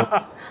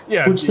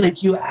 Yeah. Which they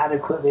do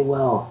adequately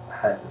well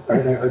at,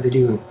 or they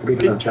do a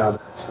good enough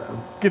job at.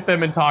 So. Get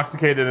them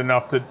intoxicated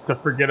enough to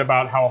forget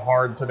about how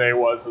hard today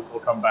was and they'll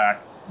come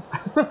back.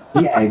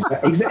 Yeah,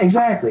 exactly.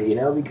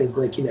 Because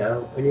like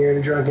when you're in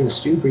a drunken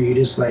stupor, you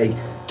just like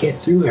get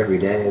through every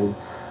day. And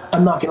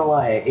I'm not gonna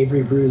lie,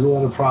 Avery brews a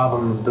lot of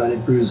problems, but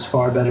it brews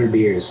far better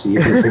beers. So you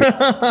can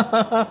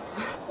forget.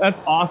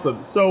 That's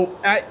awesome. So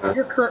at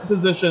your current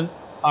position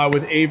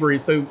with Avery,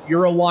 so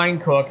you're a line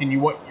cook and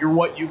you're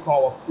what you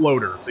call a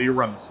floater. So you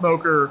run the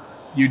smoker,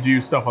 you do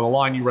stuff on the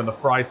line, you run the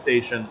fry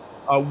station.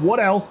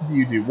 What else do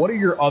you do? What are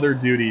your other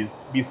duties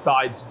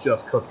besides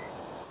just cooking?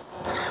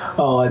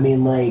 Oh, I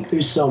mean, like,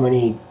 there's so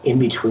many in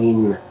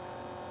between,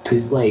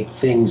 like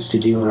things to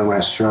do in a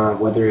restaurant.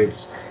 Whether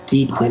it's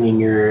deep cleaning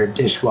your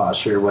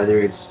dishwasher, whether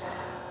it's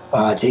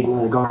taking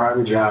the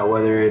garbage out,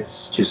 whether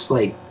it's just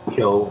like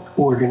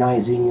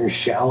organizing your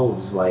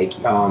shelves. Like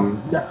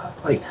not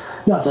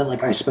that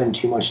like I spend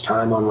too much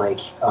time on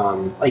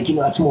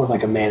that's more of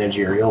like a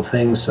managerial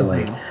thing. So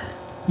like.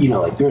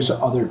 Like there's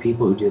other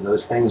people who do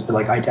those things, but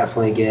like I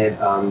definitely get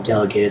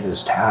delegated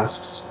those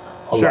tasks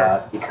a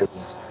lot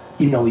because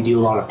we do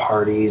a lot of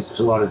parties.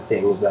 There's a lot of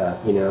things that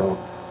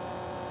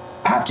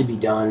have to be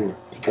done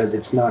because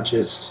it's not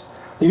just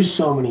there's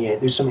so many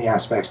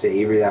aspects to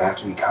Avery that have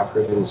to be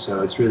covered, and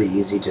so it's really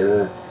easy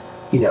to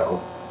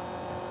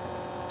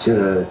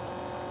to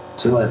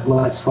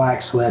let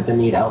slack slip and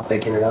need help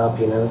picking it up.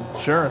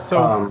 Sure.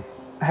 So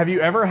have you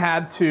ever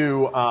had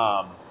to?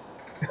 I'm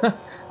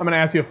going to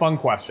ask you a fun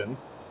question.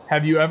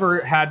 Have you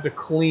ever had to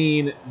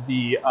clean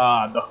the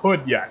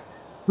hood yet?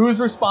 Whose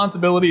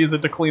responsibility is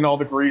it to clean all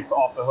the grease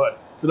off the hood?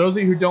 For those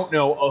of you who don't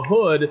know, a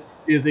hood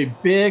is a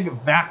big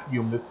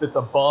vacuum that sits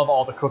above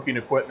all the cooking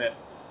equipment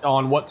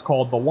on what's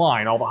called the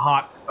line. All the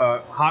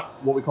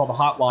what we call the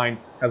hot line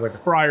has like the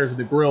fryers and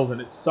the grills,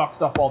 and it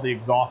sucks up all the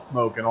exhaust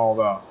smoke and all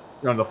the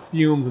the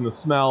fumes and the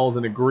smells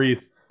and the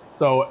grease.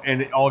 So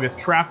and it all gets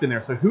trapped in there.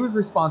 So whose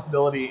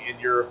responsibility in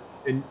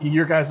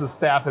your guys'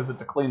 staff is it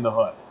to clean the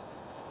hood?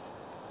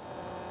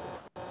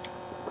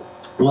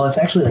 Well, it's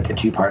actually like a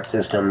two-part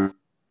system.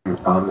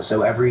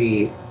 So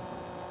every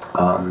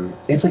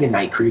it's like a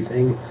night crew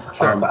thing.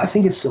 Sure. But I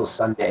think it's still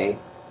Sunday.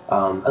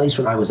 At least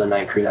when I was a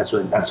night crew, that's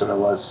when it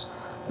was.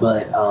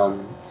 But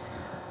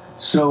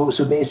so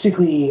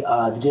basically,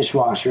 the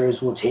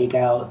dishwashers will take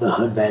out the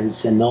hood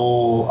vents and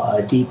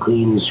they'll deep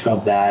clean and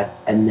scrub that,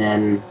 and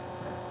then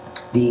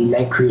the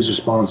night crew is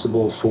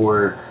responsible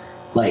for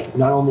like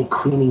not only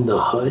cleaning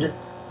the hood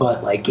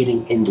but like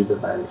getting into the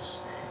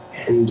vents.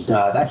 And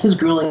that's as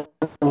grueling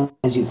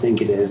as you think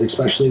it is,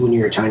 especially when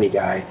you're a tiny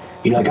guy.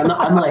 Like I'm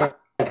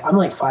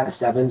like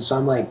 5'7", so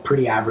I'm like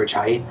pretty average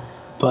height.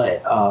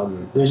 But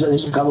there's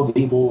a couple of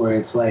people where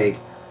it's like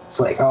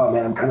oh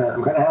man, I'm kind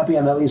of happy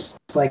I'm at least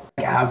like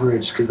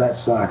average because that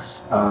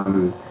sucks.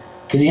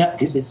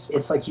 Because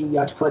it's like you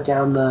have to put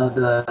down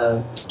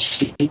the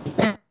sheet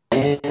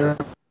pan.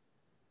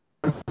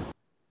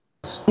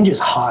 It's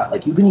just hot.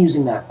 Like you've been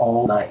using that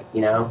all night,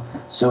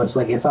 so it's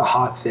like it's a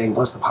hot thing,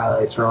 plus the pilot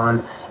lights are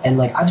on, and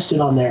like I've stood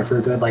on there for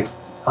a good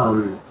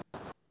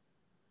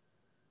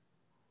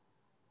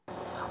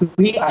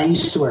I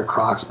used to wear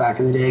Crocs back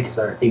in the day because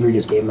our Avery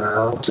just gave them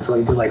out for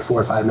like a good 4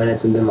 or 5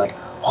 minutes and been like,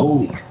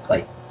 holy,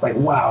 like like,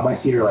 wow, my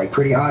feet are like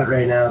pretty hot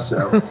right now.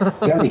 So you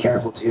gotta be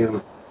careful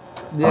too.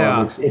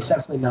 Yeah. It's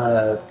definitely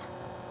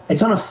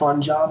it's not a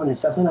fun job, and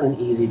it's definitely not an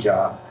easy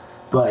job.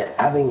 But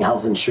having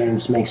health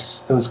insurance makes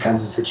those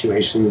kinds of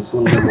situations a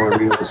little bit more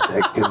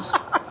realistic. Because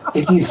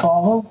if you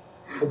fall,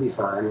 you'll be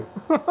fine.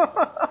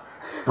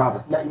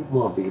 Probably you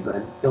won't be,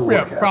 but it'll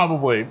work out.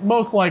 Probably.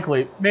 Most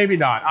likely. Maybe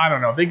not. I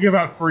don't know. They give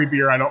out free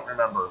beer. I don't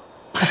remember.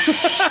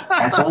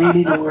 That's all you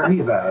need to worry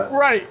about.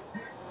 Right.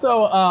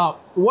 So,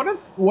 what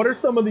are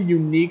some of the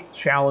unique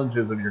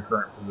challenges of your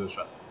current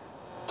position?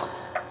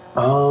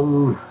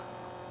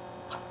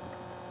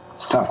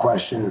 It's a tough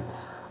question.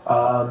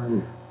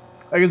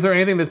 Like, is there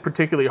anything that's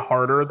particularly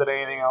harder than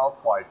anything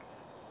else? Like,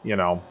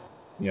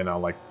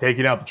 like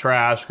taking out the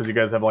trash because you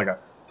guys have like a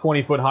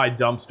 20-foot high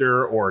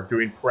dumpster, or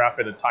doing prep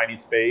in a tiny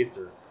space,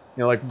 or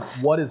like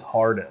what is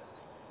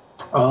hardest?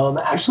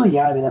 Actually,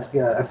 yeah. I mean, that's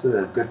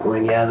a good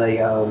point.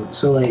 Yeah.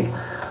 So like,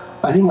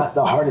 I think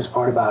the hardest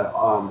part about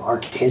our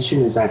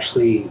kitchen is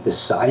actually the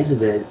size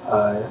of it.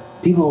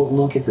 People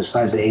look at the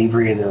size of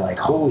Avery and they're like,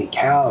 "Holy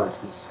cow!" It's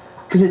this,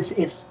 because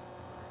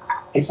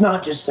it's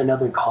not just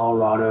another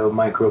Colorado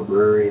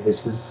microbrewery.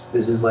 This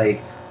is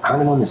like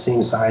kind of on the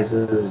same size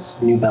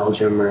as New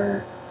Belgium,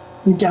 or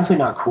definitely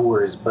not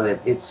Coors, but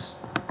it's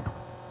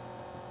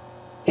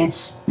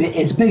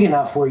big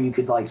enough where you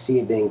could like see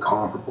it being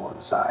comparable in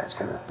size,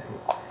 kind of thing.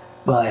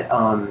 But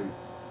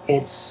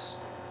it's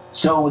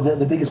so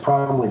the biggest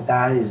problem with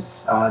that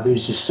is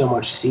there's just so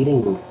much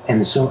seating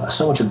and so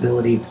much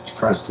ability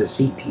for us to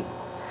seat people,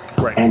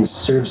 right, and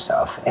serve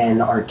stuff.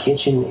 And our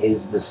kitchen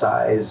is the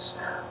size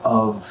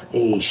of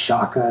a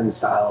shotgun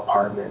style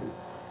apartment,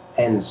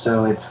 and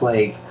so it's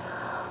like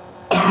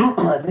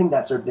I think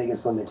that's our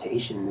biggest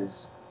limitation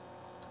is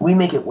we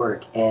make it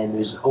work, and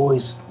there's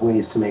always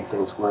ways to make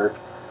things work.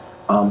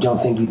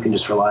 Don't think you can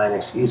just rely on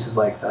excuses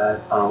like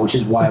that, which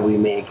is why we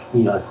make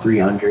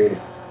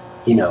 300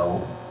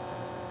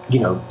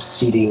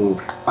 seating.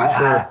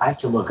 I have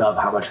to look up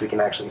how much we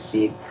can actually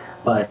seat,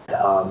 but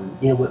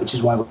which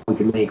is why we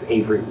can make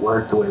Avery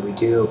work the way we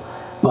do.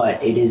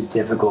 But it is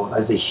difficult.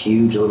 That's a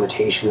huge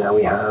limitation that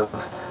we have,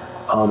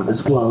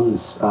 as well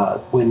as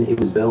when it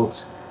was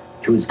built,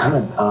 it was kind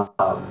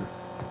of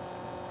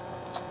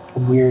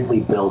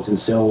weirdly built, and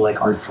so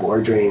like our floor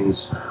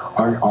drains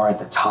are at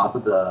the top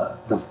of the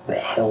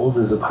hills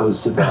as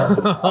opposed to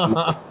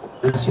the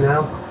floors,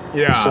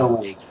 Yeah. So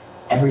like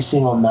every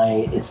single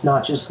night, it's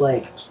not just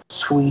like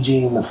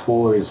squeegeeing the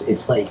floors,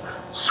 it's like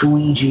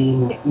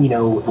squeegeeing,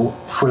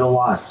 for the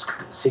lost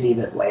city of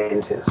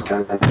Atlantis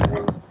kind of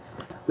thing.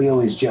 We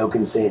always joke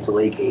and say it's a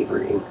Lake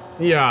Avery.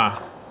 Yeah.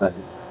 But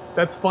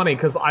that's funny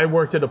because I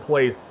worked at a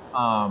place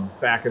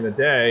back in the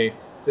day.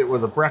 It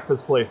was a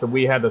breakfast place, and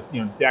we had to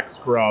deck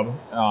scrub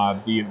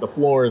the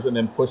floors and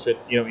then push it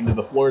into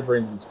the floor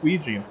drains and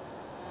squeegee.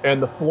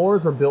 And the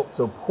floors were built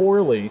so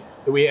poorly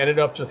that we ended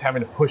up just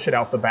having to push it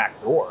out the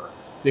back door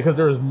because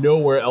there was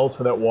nowhere else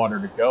for that water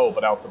to go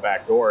but out the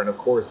back door. And of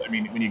course, I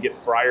mean, when you get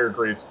fryer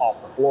grease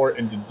off the floor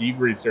into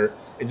degreaser,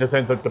 it just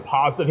ends up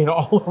depositing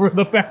all over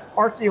the back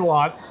parking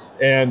lot.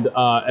 And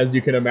as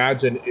you can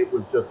imagine, it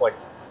was like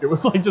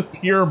just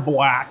pure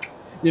black,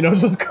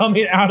 just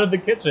coming out of the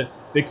kitchen.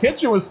 The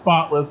kitchen was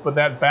spotless, but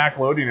that back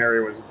loading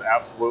area was just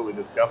absolutely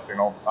disgusting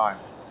all the time.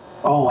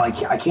 Oh, I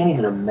can't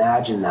even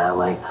imagine that.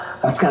 Like,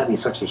 that's got to be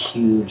such a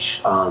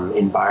huge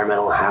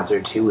environmental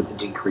hazard, too, with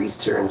the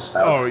degreaser and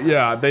stuff. Oh,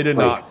 yeah. They did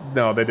not.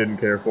 No, they didn't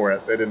care for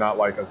it. They did not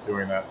like us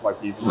doing that, like,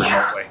 even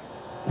remotely.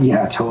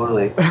 Yeah,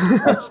 totally.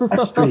 That's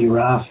pretty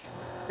rough.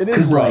 It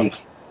is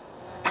rough.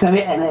 Cause I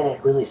mean, and then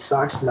it really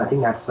sucks, and I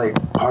think that's, like,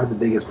 part of the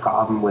biggest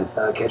problem with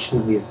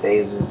kitchens these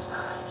days is,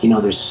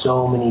 there's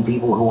so many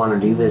people who want to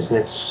do this, and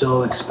it's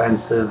so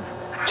expensive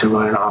to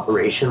run an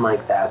operation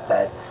like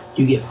that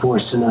you get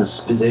forced in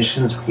those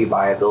positions where you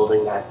buy a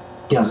building that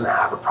doesn't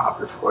have a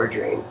proper floor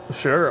drain.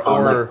 Sure,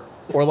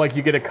 or like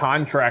you get a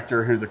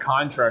contractor who's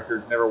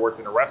never worked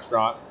in a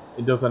restaurant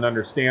and doesn't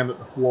understand that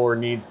the floor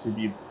needs to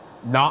be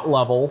not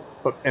level,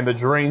 and the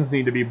drains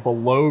need to be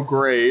below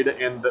grade,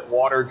 and that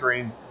water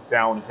drains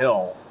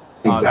downhill.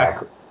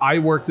 Exactly. I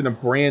worked in a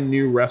brand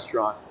new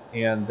restaurant,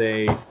 and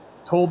they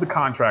told the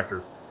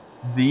contractors,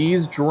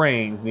 these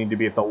drains need to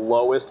be at the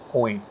lowest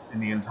point in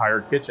the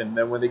entire kitchen.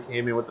 Then when they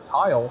came in with the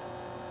tile,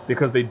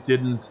 because they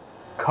didn't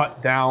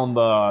cut down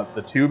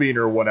the tubing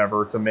or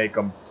whatever to make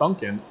them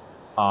sunken,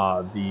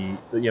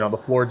 the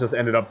floor just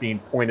ended up being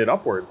pointed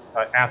upwards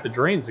at the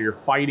drain. So you're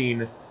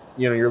fighting,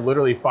 you're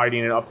literally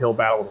fighting an uphill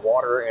battle with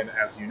water, and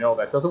as you know,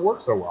 that doesn't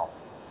work so well.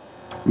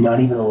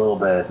 Not even a little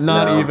bit.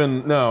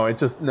 It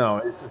just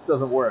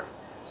doesn't work.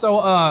 So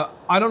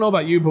I don't know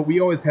about you, but we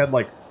always had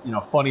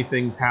funny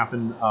things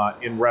happen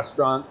in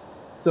restaurants.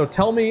 So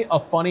tell me a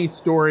funny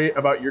story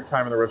about your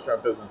time in the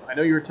restaurant business. I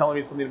know you were telling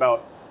me something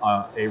about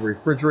a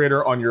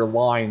refrigerator on your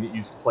line that you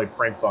used to play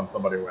pranks on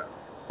somebody with.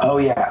 Oh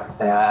yeah,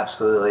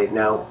 absolutely.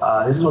 No,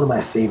 this is one of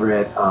my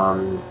favorite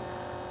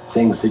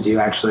things to do.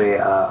 Actually,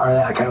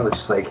 I kind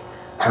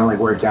of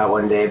worked out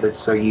one day. But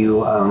so if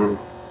you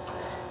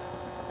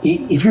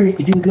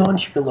go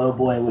into your low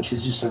boy, which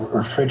is just a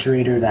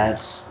refrigerator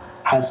that's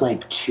has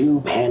like two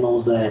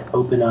panels that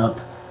open up.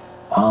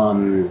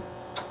 And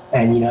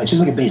it's just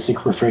like a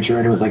basic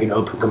refrigerator with like an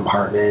open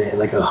compartment and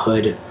like a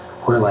hood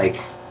where like,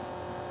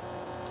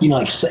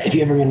 like if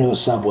you ever been to a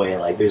Subway,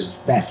 like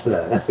that's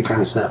the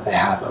kind of setup they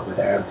have over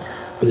there,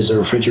 where there's a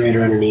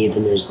refrigerator underneath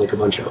and there's like a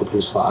bunch of open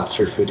slots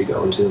for food to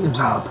go into the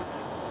top.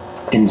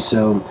 And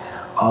so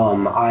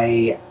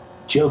I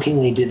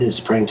jokingly did this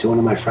prank to one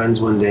of my friends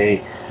one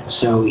day.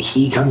 So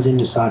he comes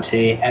into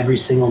Saute every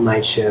single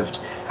night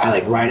shift at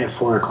like right at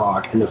 4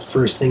 o'clock, and the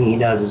first thing he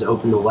does is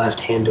open the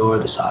left-hand door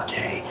of the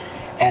Saute.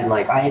 And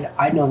like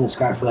I'd known this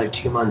guy for like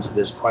 2 months at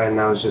this point, and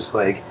I was just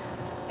like,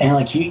 and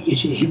like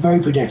he's a very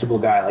predictable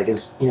guy, like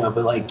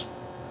but like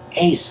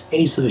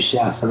ace of a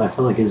chef, and I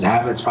feel like his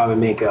habits probably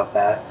make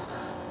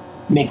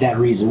that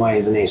reason why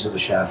he's an ace of a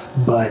chef.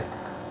 But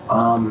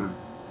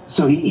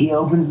so he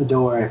opens the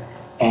door,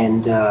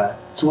 and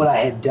so what I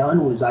had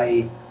done was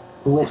I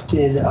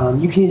lifted.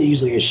 You can either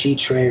use like a sheet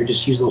tray or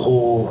just use the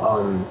whole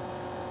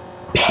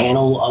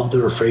panel of the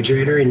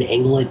refrigerator and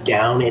angle it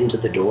down into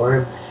the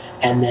door,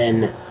 and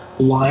then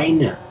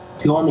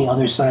go on the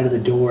other side of the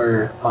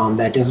door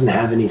that doesn't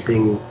have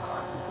anything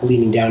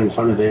leaning down in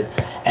front of it,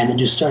 and then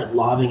just start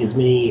lobbing as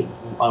many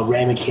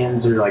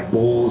ramekins or like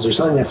bowls or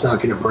something that's not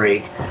going to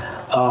break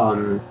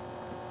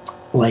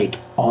like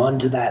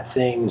onto that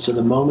thing. So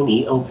the moment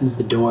he opens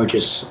the door,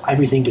 just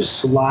everything just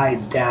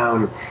slides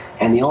down,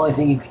 and the only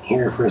thing you can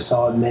hear for a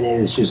solid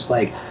minute is just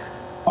like,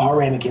 our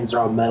ramekins are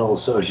all metal,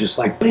 so it's just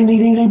like bing, bing,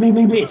 bing, bing, bing,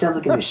 bing, bing. It sounds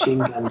like a machine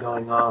gun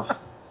going off.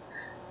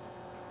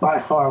 By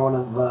far one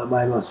of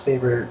my most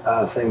favorite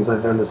things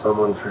I've done to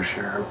someone, for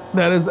sure.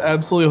 That is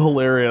absolutely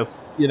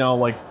hilarious.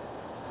 Like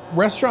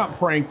restaurant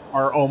pranks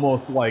are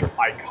almost like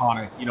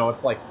iconic.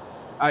 It's like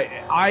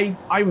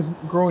I was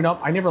growing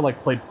up, I never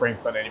like played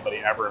pranks on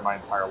anybody ever in my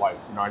entire life.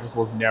 I just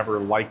was never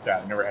like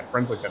that. I never had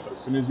friends like that. But as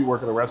soon as you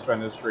work in the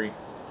restaurant industry,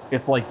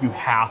 it's like you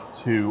have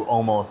to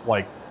almost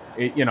like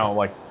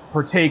like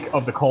partake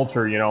of the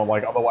culture.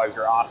 Like otherwise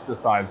you're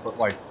ostracized. But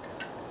like,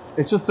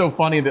 it's just so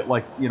funny that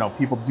like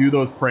people do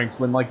those pranks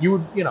when like you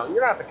would you're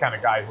not the kind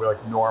of guy who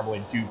like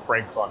normally do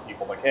pranks on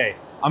people. Like, hey,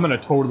 I'm gonna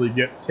totally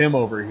get Tim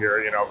over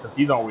here, because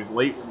he's always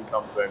late when he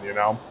comes in,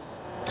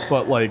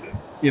 But like,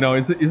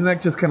 isn't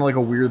that just kind of like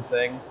a weird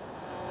thing?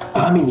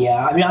 I mean,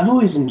 yeah. I mean, I've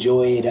always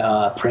enjoyed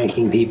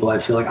pranking people. I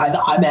feel like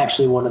I'm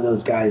actually one of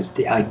those guys.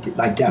 I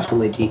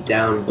definitely deep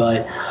down,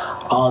 but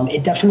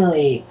it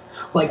definitely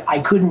like I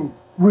couldn't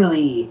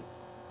really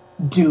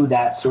do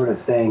that sort of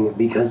thing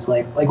because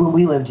like when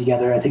we lived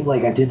together, I think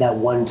like I did that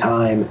one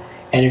time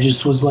and it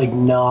just was like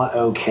not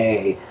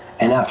okay.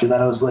 And after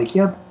that I was like,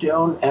 yep,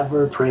 don't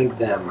ever prank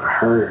them,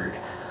 heard.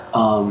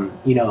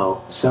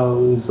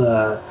 So it was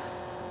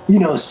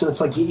so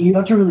it's like you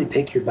have to really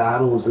pick your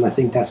battles, and I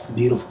think that's the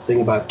beautiful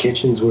thing about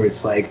kitchens, where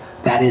it's like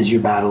that is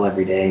your battle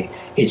every day.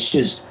 It's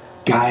just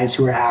guys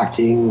who are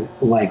acting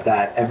like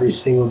that every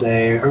single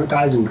day, or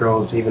guys and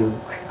girls even,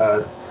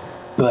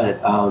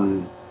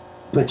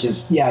 but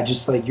just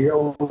like you're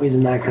always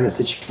in that kind of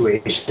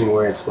situation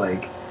where it's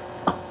like,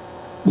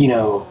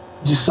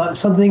 just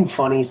something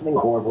funny, something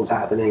horrible is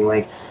happening.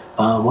 Like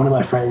one of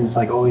my friends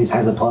like always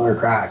has a plumber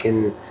crack,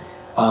 and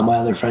my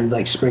other friend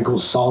like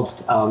sprinkles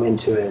salt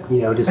into it,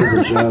 just as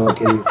a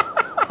joke, and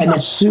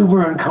that's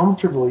super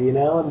uncomfortable,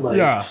 and like,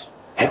 yeah.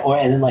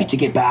 And then like to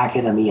get back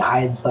at him, he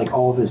hides like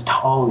all of his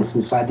tongs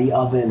inside the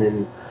oven,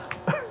 and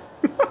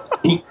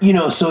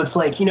so it's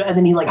like, and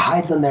then he like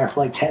hides them there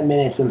for like 10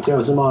 minutes and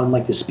throws them on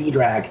like the speed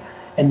rack,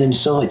 and then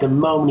so like the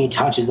moment he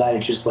touches that,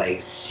 it's just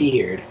like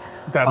seared.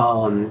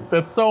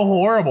 That's so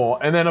horrible.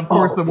 And then of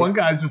course one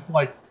guy's just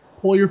like,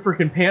 pull your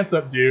freaking pants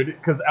up, dude,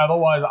 because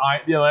otherwise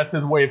that's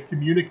his way of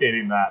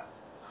communicating that.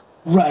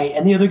 Right.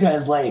 And the other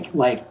guy's like,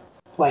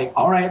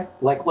 all right,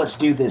 like, let's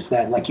do this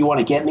then. Like, you want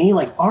to get me?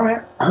 Like, all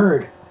right,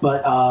 heard.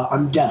 But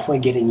I'm definitely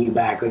getting you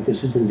back. Like,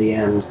 this isn't the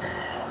end.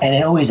 And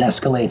it always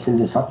escalates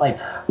into something. Like,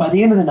 by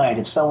the end of the night,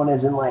 if someone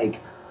isn't like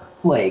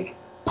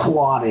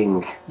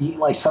plotting,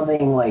 like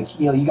something like,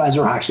 you guys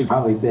are actually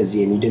probably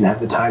busy and you didn't have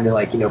the time to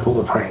like, pull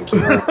the prank.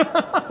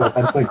 So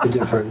that's like the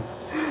difference.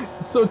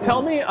 So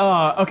tell me,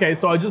 okay,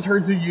 so I just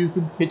heard you use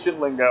some kitchen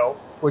lingo,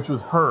 which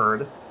was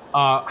heard.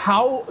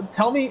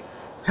 Tell me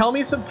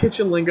some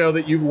kitchen lingo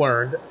that you've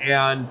learned,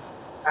 and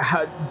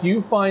do you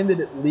find that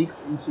it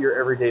leaks into your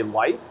everyday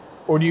life,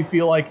 or do you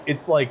feel like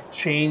it's like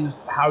changed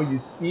how you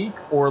speak,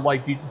 or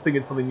like do you just think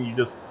it's something that you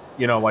just,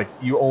 like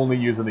you only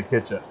use in the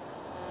kitchen?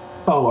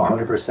 Oh,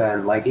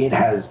 100%. Like it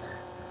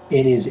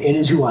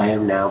is who I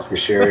am now, for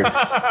sure.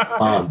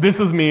 This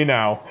is me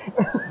now.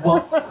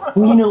 well,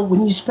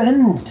 when you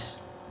spend,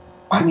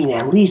 I mean,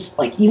 at least,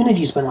 like, even if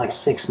you spend, like,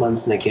 6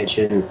 months in a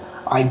kitchen,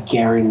 I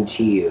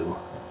guarantee you,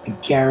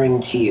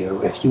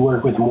 if you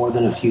work with more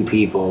than a few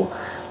people,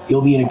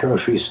 you'll be in a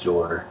grocery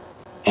store,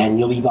 and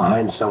you'll be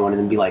behind someone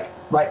and be like,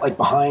 right, like,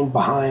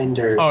 behind,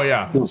 or oh,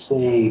 yeah. You'll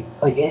say,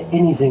 like,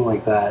 anything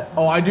like that.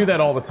 Oh, I do that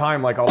all the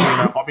time. Like,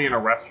 I'll be in a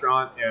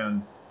restaurant,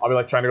 and I'll be,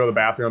 like, trying to go to the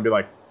bathroom,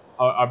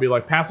 I'll be,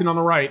 like, passing on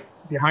the right,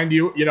 behind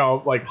you,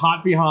 like,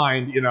 hot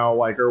behind,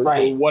 like, or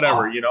right.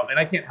 whatever, and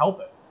I can't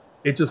help it.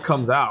 It just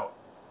comes out.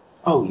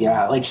 Oh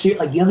yeah, like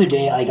like the other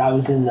day, like I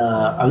was in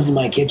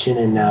my kitchen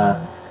and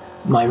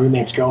my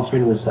roommate's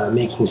girlfriend was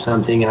making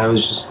something, and I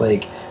was just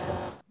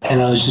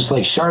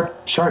like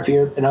sharp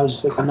here, and I was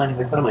just like, I'm not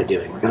even like, what am I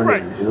doing? Like I don't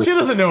Right. even. She Like,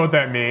 doesn't know what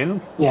that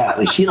means.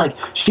 yeah,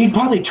 she'd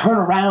probably turn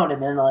around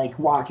and then like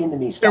walk into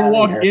me, And stabbing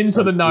walk her. Or into the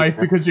something, knife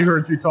you know? because she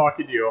heard you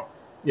talking to you.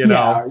 You Yeah,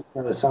 know.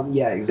 or, some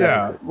yeah, Yeah,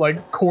 exactly.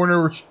 like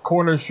corner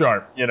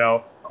sharp,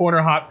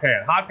 corner hot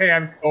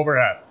pan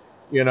overhead,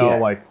 Yeah.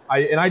 like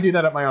I do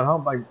that at my own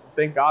home. Like,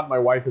 thank God my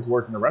wife has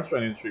worked in the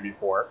restaurant industry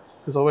before,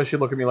 because otherwise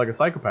she'd look at me like a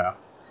psychopath.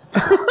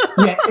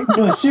 Yeah,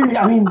 no, seriously.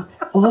 I mean,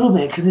 a little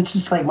bit because it's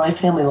just like my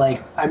family.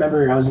 Like I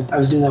remember I was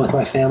doing that with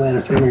my family at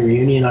a family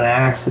reunion on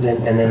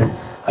accident, and then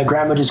my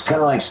grandma just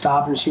kind of like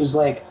stopped and she was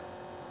like,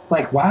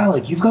 wow,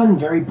 like you've gotten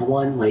very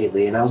blunt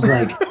lately, and I was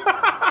like,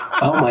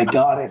 oh my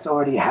god, it's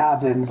already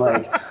happened.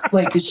 Like,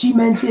 cause she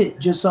meant it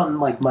just on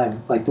like my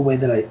like the way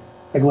that I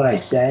like what I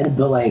said,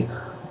 but like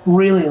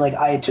really like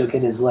I took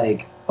it as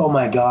like, oh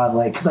my god,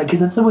 cause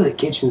that's the way the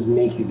kitchens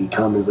make you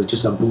become is like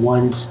just a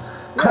blunt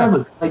kind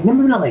of like maybe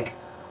not like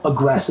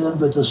aggressive,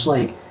 but just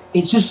like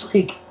it's just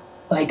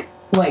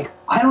like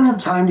I don't have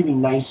time to be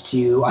nice to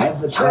you. I have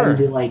the time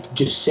Sure. to like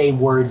just say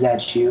words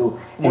at you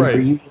and for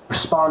Right. you to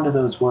respond to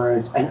those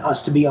words and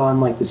us to be on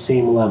like the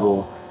same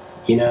level,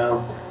 you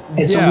know?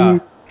 And so Yeah. we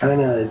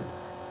kind of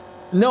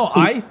No,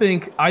 I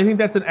think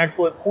that's an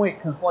excellent point,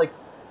 because like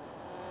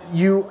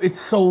it's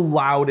so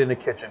loud in a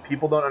kitchen.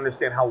 People don't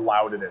understand how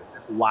loud it is.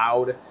 It's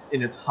loud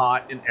and it's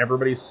hot and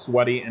everybody's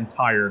sweaty and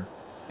tired.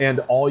 And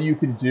all you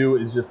can do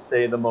is just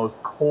say the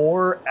most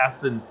core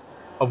essence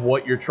of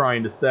what you're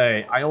trying to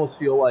say. I almost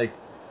feel like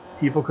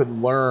people could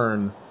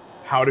learn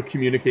how to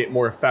communicate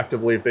more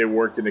effectively if they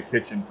worked in a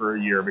kitchen for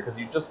a year, because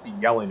you'd just be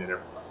yelling at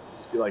everybody.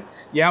 Just be like,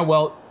 yeah,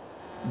 well,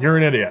 you're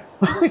an idiot.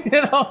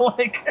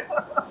 Like.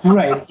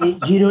 right.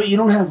 You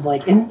don't have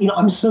like, and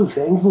I'm so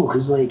thankful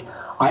because like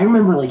I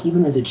remember like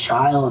even as a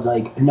child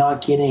like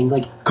not getting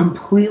like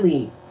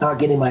completely not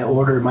getting my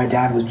order. My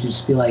dad would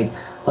just be like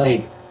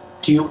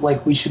do you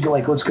like we should go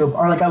like let's go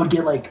or like I would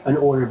get like an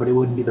order but it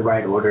wouldn't be the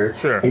right order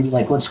Sure. and be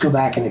like let's go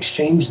back and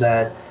exchange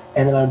that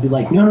and then I'd be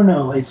like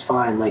no it's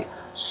fine like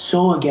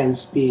so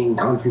against being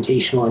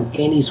confrontational in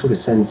any sort of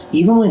sense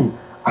even when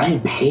I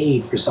had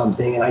paid for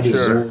something and I Sure.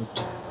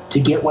 deserved to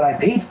get what I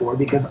paid for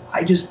because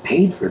I just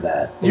paid for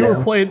that. You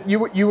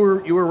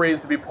were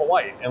raised to be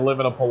polite and live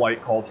in a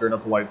polite culture in a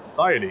polite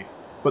society,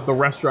 but the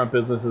restaurant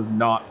business is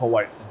not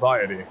polite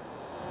society.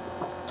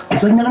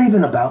 It's like not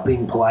even about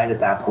being polite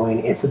at that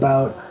point. It's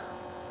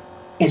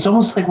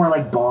almost like we're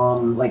like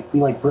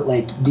we're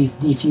like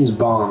defuse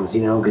bombs,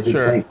 because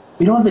it's Sure. like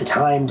we don't have the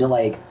time to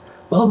like,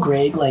 well,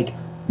 Greg, like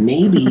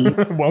maybe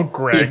Well,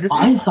 Greg. if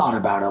I thought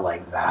about it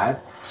like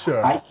that,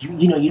 Sure.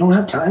 you don't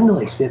have time to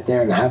like sit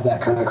there and have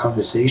that kind of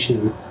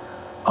conversation.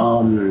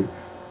 Um,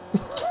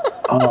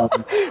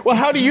 Well,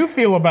 how do you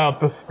feel about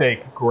the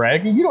steak,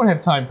 Greg? You don't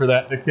have time for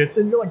that in the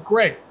kitchen. You're like,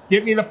 Greg,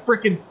 give me the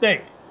freaking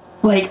steak.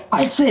 like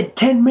I said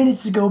 10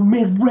 minutes ago,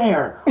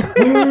 mid-rare.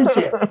 Where is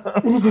it?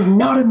 This is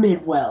not a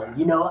mid-well.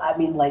 I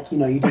mean, like,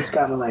 you just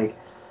gotta like,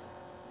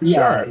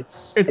 yeah, Sure.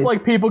 it's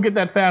like people get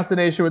that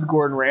fascination with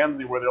Gordon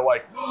Ramsay where they're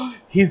like, oh,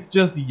 he's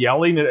just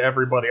yelling at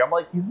everybody. I'm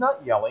like, he's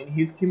not yelling.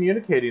 He's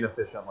communicating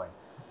efficiently.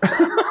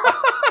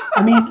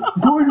 I mean,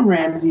 Gordon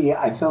Ramsay,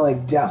 I feel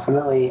like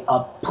definitely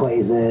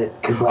upplays it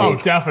because, like,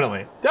 Oh,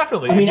 definitely.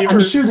 I mean, I'm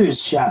sure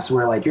there's chefs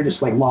where like you're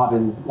just like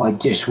lobbing like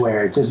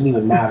dishware. It doesn't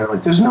even matter.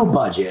 Like, there's no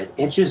budget.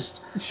 It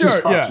just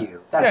fuck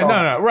you. That's all.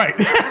 No, right.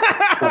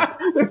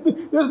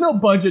 there's no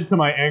budget to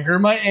my anger.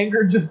 My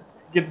anger just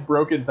gets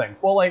broken things.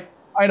 Well, like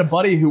I had a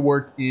buddy who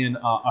worked in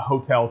a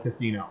hotel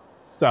casino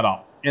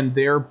setup, and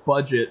their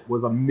budget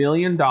was $1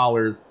 million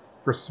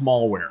for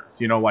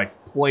smallwares.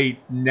 Like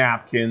plates,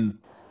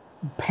 napkins,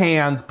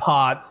 pans,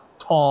 pots,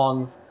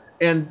 tongs,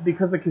 and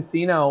because the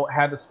casino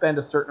had to spend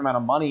a certain amount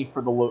of money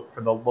for the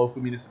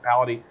local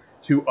municipality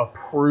to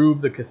approve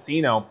the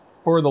casino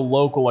for the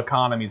local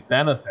economy's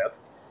benefit,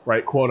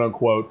 right, quote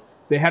unquote,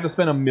 they had to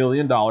spend $1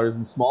 million in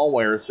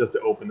smallwares just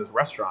to open this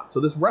restaurant. So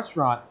this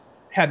restaurant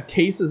had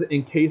cases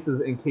and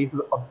cases and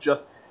cases of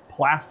just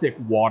plastic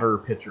water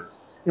pitchers,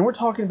 and we're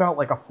talking about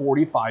like a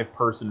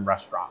 45-person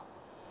restaurant.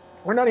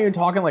 We're not even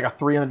talking like a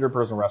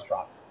 300-person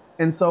restaurant.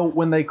 And so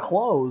when they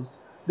closed,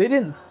 they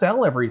didn't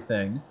sell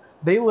everything.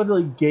 They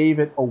literally gave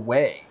it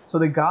away. So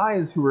the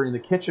guys who were in the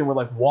kitchen were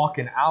like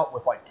walking out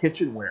with like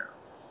kitchenware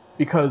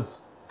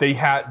because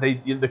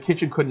the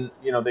kitchen couldn't,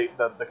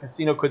 the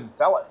casino couldn't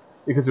sell it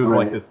because it was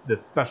like this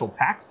special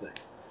tax thing.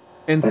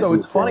 And so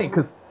it's funny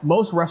because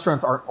most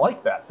restaurants aren't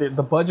like that.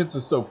 The budgets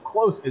are so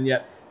close, and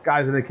yet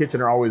guys in the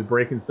kitchen are always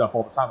breaking stuff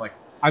all the time. Like,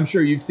 I'm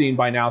sure you've seen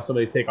by now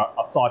somebody take a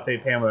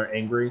sauteed pan when they're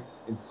angry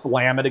and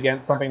slam it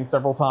against something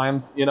several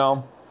times,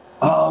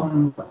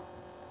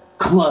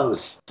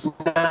 Close,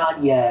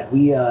 not yet.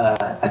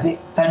 I think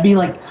that'd be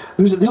like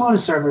there's a lot of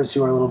servers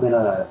who are a little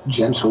bit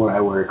gentle where I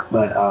work,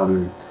 but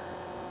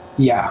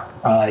yeah,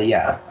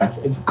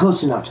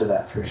 close enough to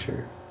that for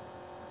sure.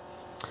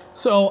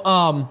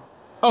 So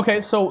okay,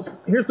 so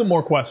here's some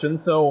more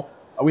questions. So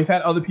we've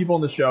had other people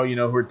on the show, you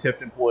know, who are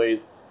tipped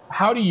employees.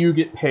 How do you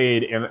get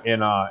paid in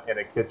a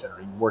kitchen?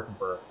 Are you working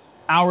for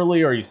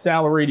hourly? Are you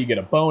salaried? Do you get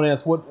a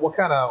bonus?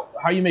 How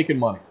are you making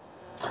money?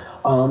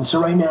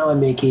 So right now I'm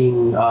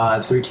making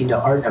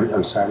 $13.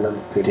 I'm sorry, I'm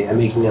not making. I'm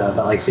making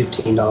about like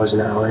 $15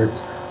 an hour,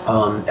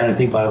 and I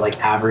think by like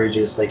average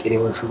is like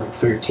anywhere from like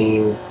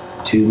 13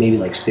 to maybe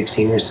like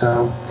 16 or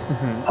so.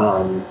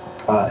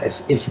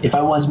 If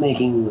I was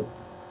making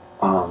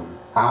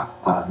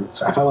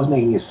if I was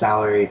making a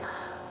salary,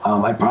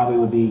 I probably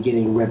would be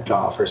getting ripped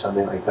off or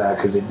something like that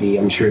because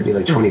I'm sure it'd be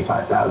like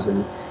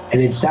 25,000, and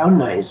it'd sound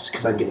nice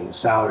because I'm getting a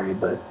salary,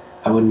 but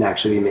I wouldn't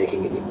actually be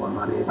making any more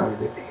money. I'd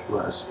probably be making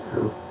less.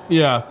 You know?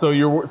 Yeah, so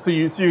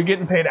you're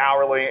getting paid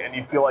hourly, and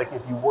you feel like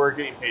if you were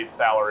getting paid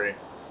salary,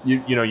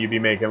 you'd be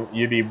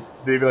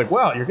like,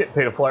 well, you're getting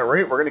paid a flat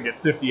rate. We're gonna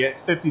get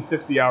 50,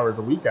 60 hours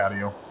a week out of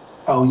you.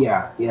 Oh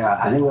yeah.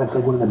 I think that's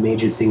like one of the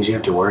major things you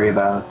have to worry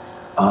about.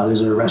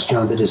 There's a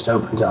restaurant that just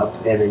opened up,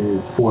 and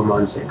in 4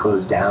 months it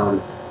closed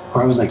down,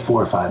 or it was like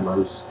 4 or 5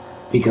 months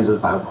because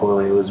of how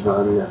poorly it was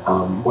run.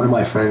 One of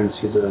my friends,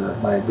 who's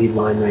my lead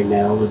line right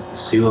now, was the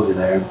sous over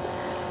there,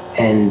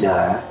 and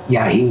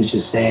he was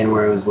just saying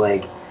where it was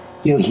like,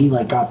 you know, he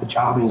like got the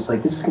job and he was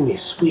like, this is gonna be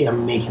sweet.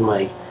 I'm making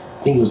like,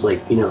 I think it was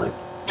like, you know, like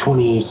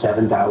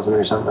 27,000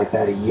 or something like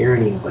that a year,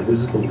 and he was like, this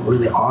is gonna be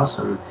really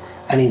awesome.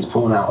 And he's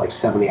pulling out like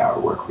 70-hour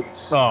work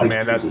weeks. Oh like,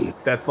 man, easy.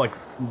 that's like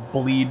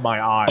bleed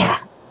my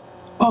eyes.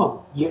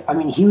 Oh yeah, I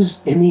mean, he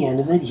was in the end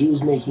of it, he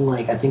was making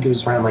like, I think it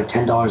was around like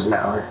 $10 an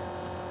hour,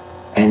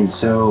 and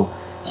so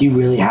you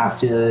really have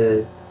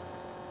to.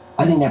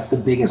 I think that's the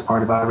biggest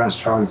part about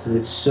restaurants is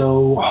it's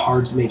so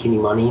hard to make any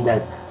money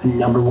that the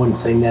number one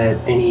thing that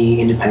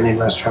any independent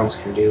restaurants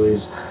can do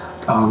is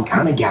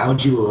kind of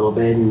gouge you a little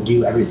bit and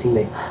do everything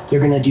they're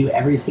going to do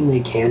everything they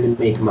can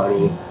to make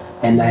money,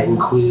 and that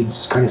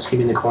includes kind of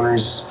skimming the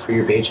corners for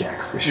your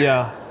paycheck for sure.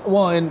 Yeah,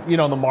 well, and you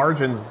know the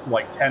margins, it's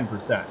like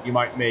 10%. You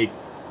might make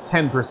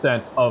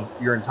 10% of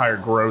your entire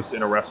gross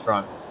in a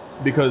restaurant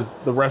because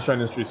the restaurant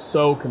industry is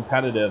so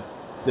competitive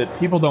that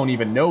people don't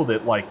even know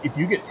that, like, if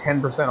you get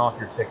 10% off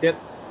your ticket,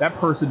 that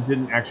person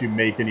didn't actually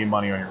make any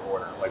money on your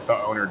order, like the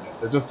owner did.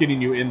 They're just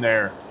getting you in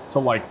there to,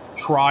 like,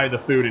 try the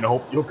food and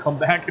hope you'll come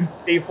back and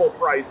pay full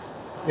price,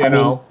 you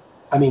know?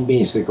 I mean,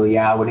 basically,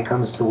 yeah, when it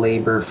comes to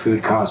labor,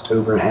 food cost,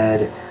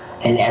 overhead,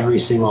 and every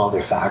single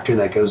other factor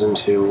that goes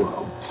into,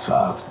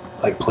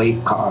 like,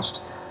 plate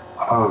cost,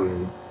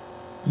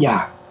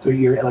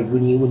 you're, like,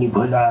 when you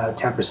put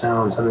 10%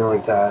 on something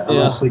like that,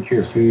 unless, like,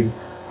 your food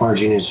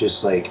margin is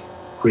just, like,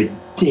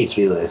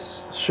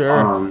 ridiculous.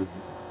 Sure.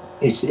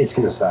 It's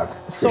gonna suck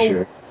for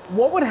sure.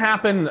 What would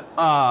happen?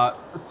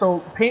 So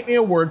paint me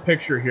a word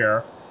picture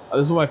here.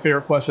 This is one of my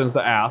favorite questions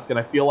to ask, and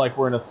I feel like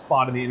we're in a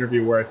spot in the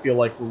interview where I feel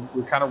like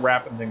we're kind of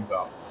wrapping things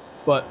up.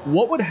 But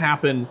what would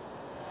happen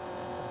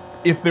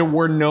if there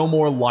were no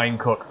more line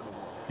cooks in the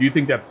world? Do you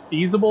think that's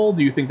feasible?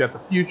 Do you think that's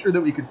a future that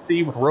we could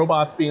see with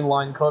robots being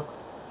line cooks?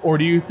 Or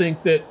do you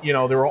think that, you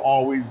know, there will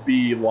always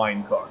be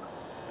line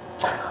cooks?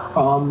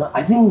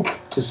 I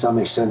think to some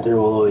extent there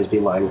will always be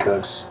line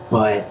cooks,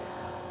 but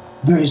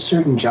there's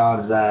certain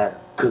jobs that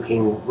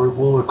cooking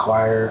will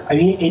require. I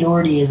mean, it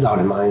already is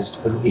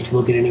automized. If you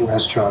look at any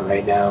restaurant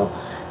right now,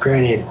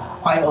 granted,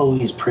 I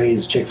always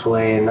praise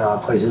Chick-fil-A and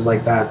places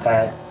like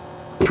that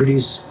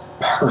produce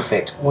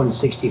perfect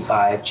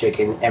 165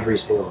 chicken every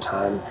single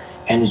time,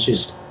 and it's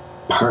just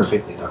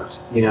perfectly done,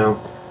 you know?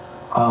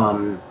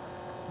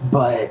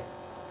 But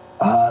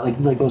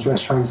like those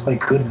restaurants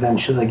like could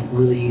eventually like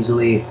really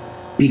easily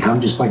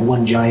become just like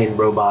one giant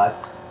robot,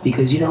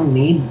 because you don't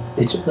need,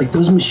 it's like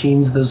those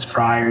machines, those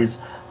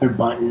fryers, they're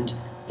buttoned.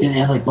 They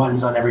have like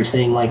buttons on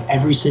everything. Like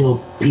every single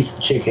piece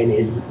of chicken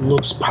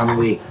looks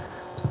probably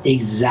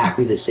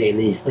exactly the same.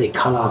 They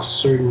cut off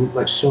certain,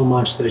 like so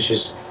much that it's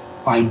just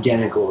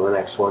identical to the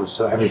next one,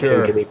 so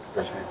everything can be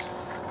perfect.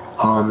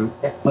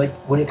 But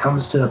when it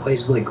comes to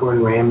places like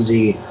Gordon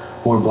Ramsay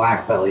or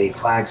Black Belly,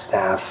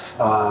 Flagstaff,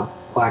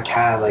 Black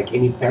Hat, like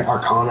any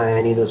Arcana,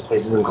 any of those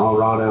places in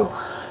Colorado,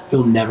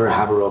 you'll never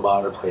have a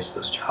robot replace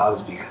those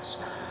jobs,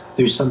 because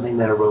there's something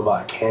that a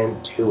robot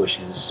can't do, which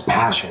is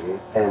passion.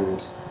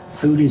 And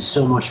food is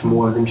so much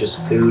more than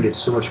just food. It's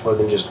so much more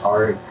than just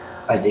art.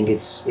 I think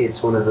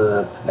it's one of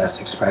the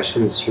best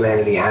expressions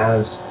humanity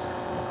has,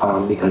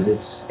 because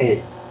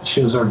it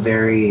shows our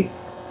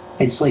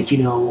it's like,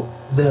 your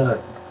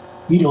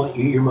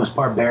most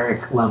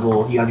barbaric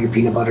level. You have your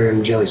peanut butter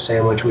and jelly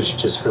sandwich, which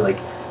is just for like,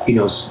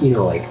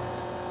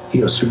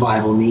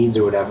 survival needs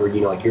or whatever,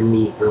 like your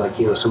meat or like,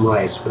 some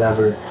rice,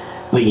 whatever.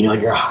 But, at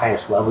your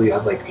highest level, you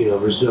have like,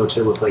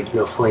 risotto with like,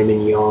 filet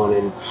mignon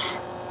and,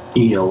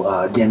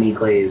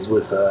 demi-glaze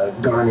with a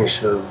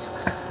garnish of,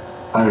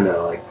 I don't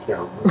know, like,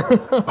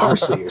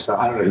 parsley or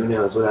something. I don't know, who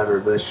knows, whatever.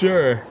 But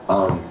sure.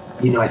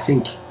 I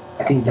think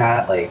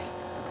that like,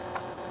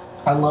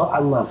 I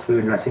love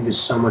food, and I think there's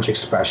so much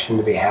expression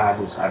to be had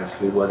inside of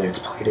food, whether it's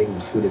plating the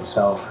food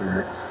itself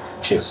or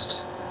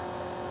just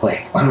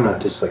like, I don't know,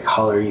 just like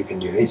color you can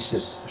do. It's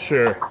just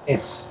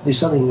there's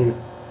something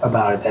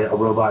about it that a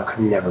robot could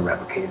never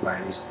replicate by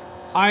any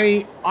standards.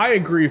 I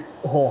agree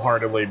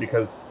wholeheartedly,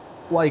 because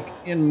like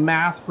in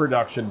mass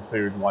production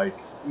food, like,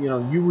 you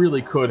know, you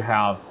really could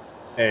have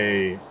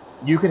a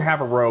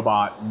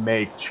robot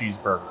make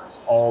cheeseburgers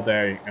all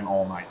day and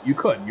all night. You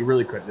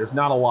really could. There's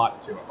not a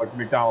lot to it, like the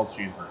McDonald's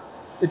cheeseburger.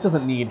 It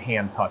doesn't need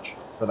hand touch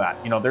for that.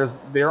 You know,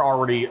 they're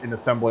already an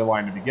assembly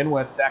line to begin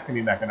with. That can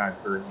be mechanized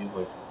very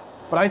easily.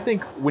 But I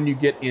think when you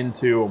get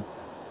into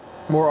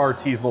more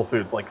artisanal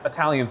foods like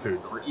Italian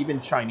foods or even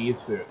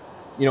Chinese food,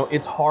 you know,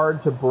 it's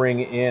hard to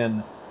bring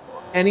in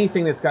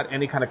anything that's got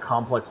any kind of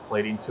complex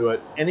plating to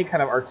it, any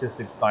kind of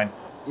artistic design.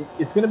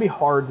 It's going to be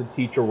hard to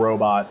teach a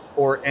robot,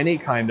 or any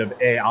kind of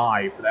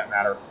AI for that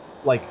matter,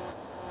 like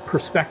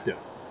perspective,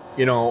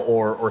 you know,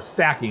 or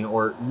stacking,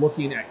 or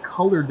looking at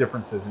color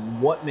differences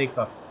and what makes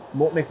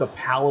a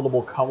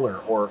palatable color,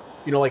 or,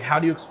 you know, like how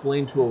do you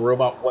explain to a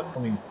robot what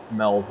something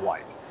smells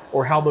like,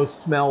 or how those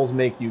smells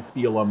make you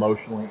feel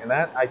emotionally. And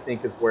that, I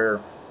think, is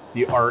where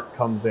the art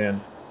comes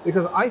in,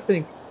 because I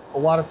think a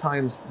lot of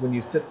times when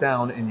you sit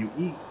down and you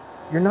eat,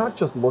 you're not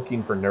just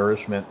looking for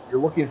nourishment,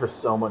 you're looking for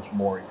so much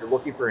more. You're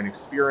looking for an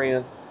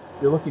experience,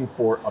 you're looking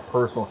for a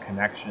personal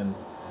connection.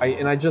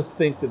 And I just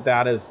think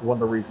that is one of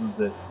the reasons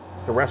that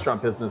the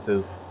restaurant business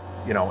is,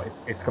 you know,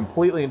 it's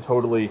completely and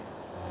totally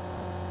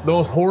the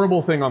most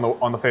horrible thing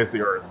on the face of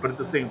the earth. But at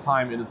the same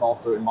time, it is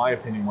also, in my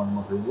opinion, one of the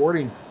most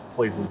rewarding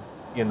places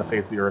in the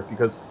face of the earth,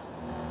 because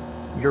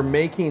you're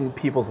making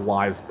people's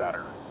lives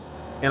better.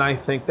 And I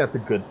think that's a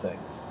good thing.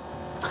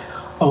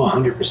 Oh,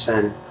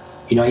 100%.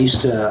 You know, I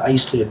used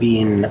to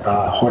be in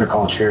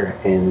horticulture,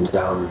 and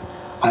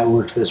I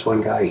worked for this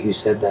one guy who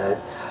said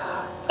that,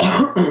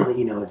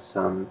 you know, it's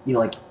you know,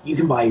 like, you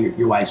can buy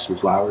your wife some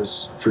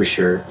flowers for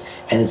sure,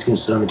 and it's gonna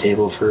sit on the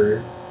table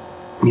for,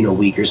 you know, a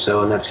week or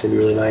so, and that's gonna be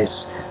really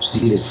nice. So you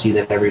can just see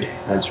that every day,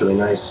 and that's really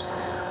nice.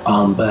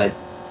 But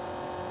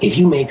if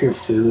you make her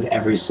food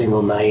every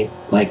single night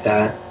like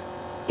that,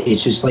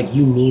 it's just like,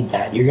 you need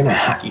that. You're gonna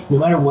have, no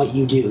matter what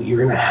you do,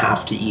 you're gonna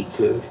have to eat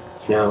food,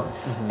 you know.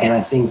 Mm-hmm. And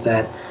I think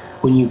that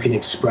when you can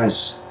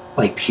express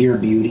like pure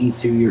beauty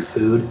through your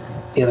food,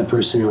 the other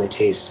person really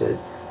tastes it.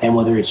 And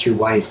whether it's your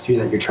wife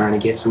that you're trying to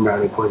get some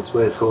brownie points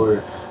with,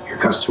 or your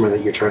customer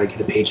that you're trying to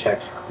get a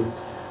paycheck from,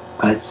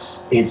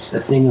 it's a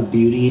thing of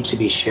beauty to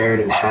be shared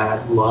and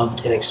had,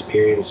 loved and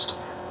experienced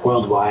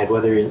worldwide,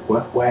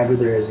 wherever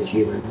there is a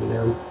human, you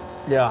know.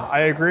 Yeah, I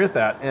agree with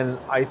that. And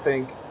I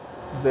think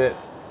that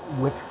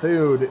with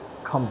food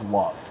comes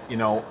love, you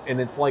know,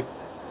 and it's like,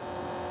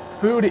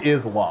 food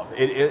is love.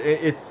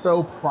 It's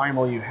so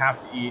primal. You have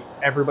to eat.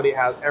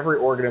 Every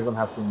organism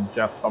has to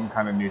ingest some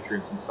kind of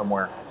nutrients from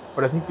somewhere.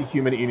 But I think the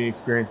human eating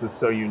experience is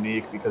so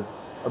unique because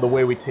of the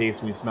way we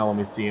taste and we smell and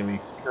we see and we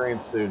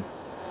experience food.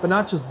 But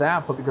not just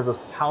that, but because of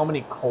how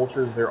many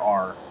cultures there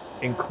are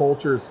in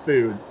cultures'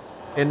 foods.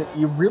 And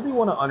you really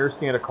want to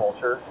understand a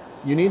culture,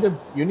 you need to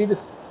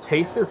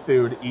taste their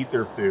food, eat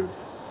their food,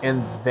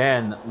 and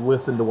then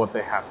listen to what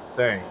they have to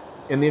say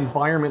and the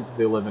environment that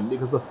they live in,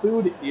 because the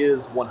food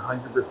is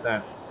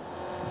 100%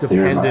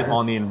 dependent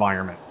on the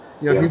environment.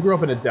 You know, if you grew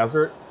up in a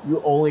desert, you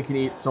only can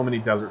eat so many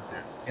desert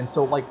foods. And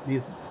so like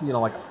these, you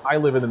know, like I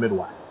live in the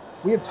Midwest.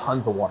 We have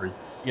tons of water,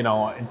 you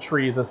know, and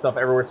trees and stuff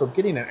everywhere. So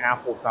getting an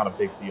apple is not a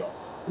big deal.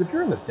 But if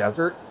you're in the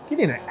desert,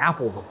 getting an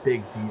apple is a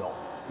big deal,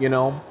 you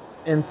know?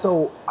 And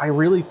so I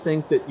really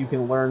think that you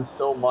can learn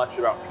so much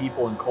about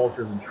people and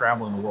cultures and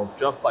traveling the world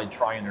just by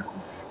trying their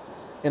cuisine.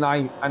 And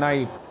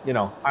I, you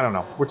know, I don't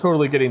know. We're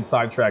totally getting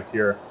sidetracked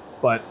here,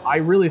 but I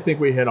really think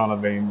we hit on a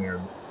vein there.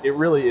 It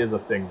really is a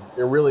thing.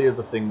 There really is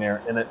a thing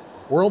there. And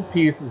world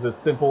peace is as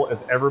simple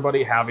as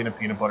everybody having a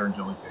peanut butter and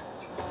jelly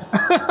sandwich.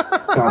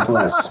 God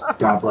bless.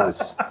 God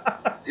bless.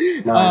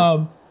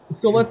 No.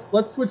 So let's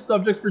switch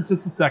subjects for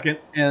just a second,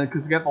 and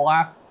because we got the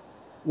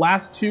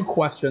last two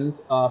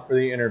questions for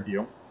the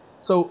interview.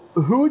 So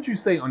who would you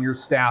say on your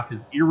staff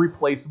is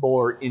irreplaceable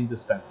or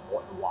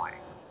indispensable, and why?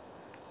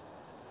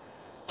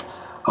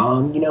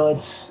 You know,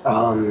 it's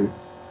kind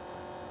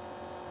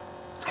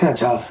of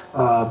tough,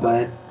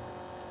 but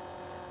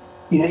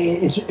you know,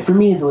 it's, for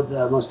me,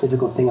 the most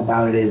difficult thing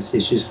about it is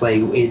it's just like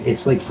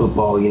it's like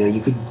football. You know, you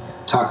could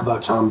talk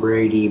about Tom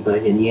Brady,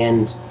 but in the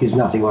end, he's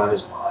nothing without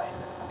his line.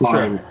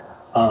 Sure.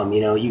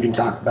 You know, you can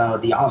talk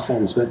about the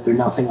offense, but they're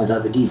nothing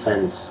without the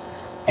defense.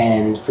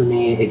 And for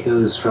me, it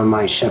goes from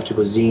my chef de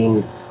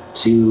cuisine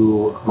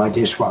to my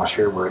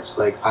dishwasher, where it's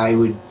like I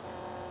mean,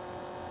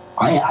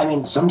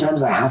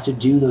 sometimes I have to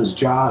do those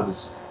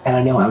jobs, and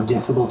I know how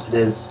difficult it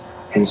is.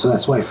 And so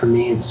that's why for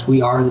me,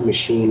 we are the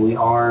machine, we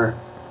are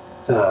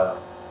the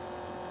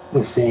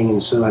thing.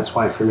 And so that's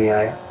why for me,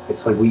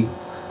 it's like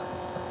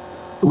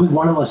when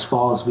one of us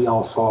falls, we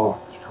all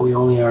fall. You know, we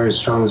only are as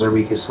strong as our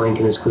weakest link,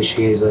 and as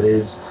cliche as that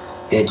is,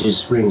 it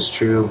just rings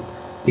true,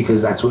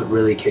 because that's what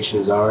really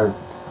kitchens are.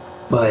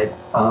 But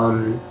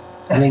I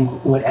think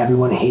what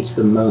everyone hates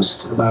the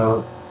most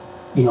about,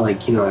 you know,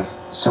 like, you know, if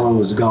someone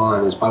was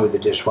gone, is probably the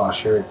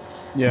dishwasher.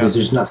 Yeah. Because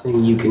there's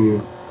nothing you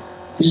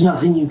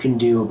can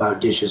do about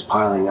dishes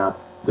piling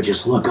up, but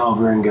just look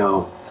over and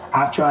go,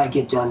 after I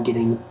get done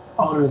getting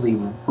utterly,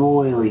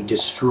 royally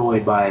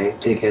destroyed by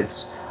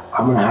tickets,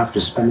 I'm gonna have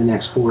to spend the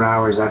next 4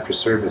 hours after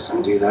service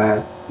and do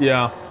that.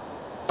 Yeah.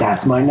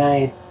 That's my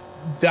night.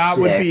 That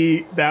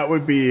Sick.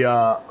 would be.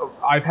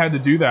 I've had to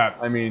do that.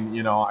 I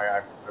mean,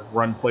 I've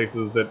run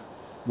places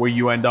where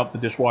you end up, the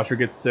dishwasher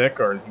gets sick,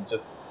 or he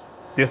just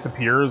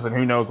disappears, and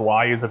who knows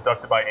why he's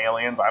abducted by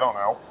aliens. I don't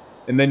know,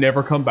 and they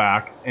never come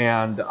back,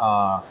 and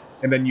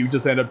then you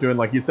just end up doing,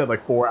 like you said,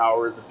 like 4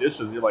 hours of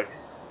dishes. You're like,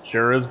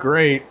 sure is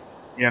great.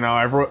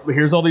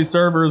 Here's all these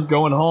servers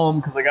going home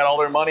because they got all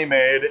their money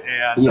made,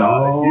 and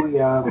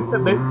yeah.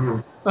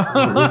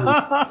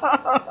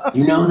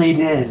 You know they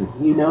did.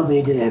 And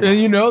they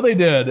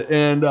did.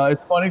 And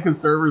it's funny because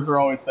servers are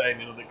always saying,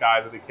 the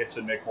guys in the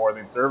kitchen make more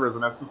than servers,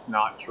 and that's just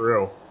not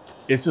true.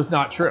 It's just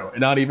not true, and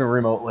not even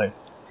remotely.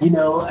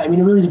 I mean,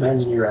 it really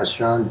depends on your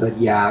restaurant, but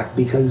yeah,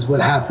 because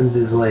what happens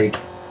is, like,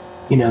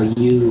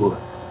 you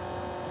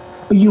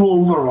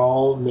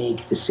overall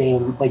make the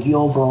same, like, you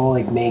overall,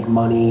 like, make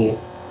money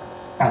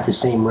at the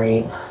same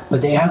rate,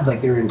 but they have,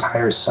 like, their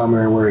entire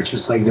summer where it's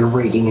just like they're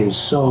raking in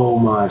so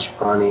much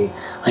money.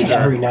 Like,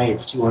 every night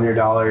it's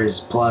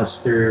 $200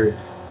 plus their,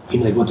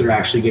 like, what they're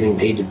actually getting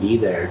paid to be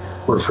there.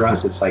 Where for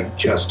us it's like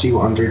just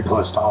 $200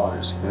 plus.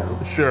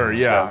 Sure,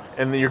 yeah. So,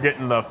 and then you're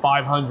getting the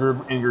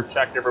 $500 in your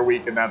check every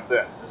week, and that's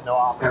it. There's no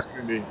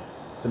opportunity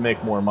to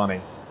make more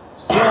money.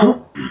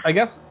 So I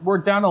guess we're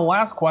down to the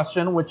last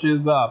question, which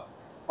is,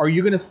 are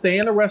you going to stay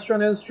in the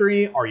restaurant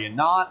industry? Are you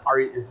not?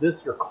 Is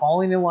this your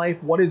calling in life?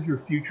 What is your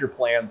future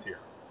plans here?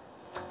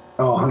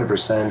 Oh,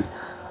 100%.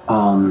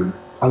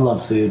 I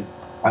love food.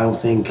 I don't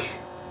think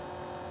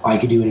I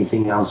could do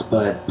anything else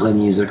but play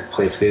music or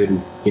play food.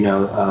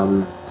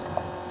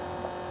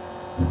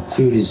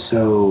 Food is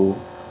so...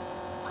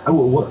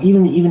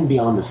 even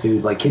beyond the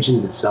food, like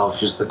kitchens itself,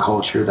 just the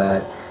culture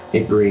that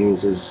it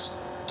brings is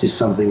just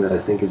something that I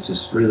think is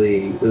just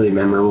really, really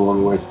memorable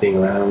and worth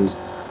being around.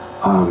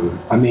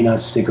 I may not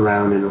stick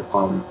around in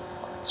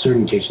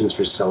certain kitchens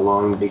for so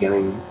long,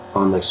 depending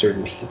on, like,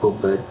 certain people,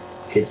 but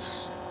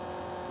it's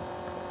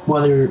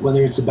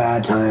whether it's a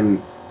bad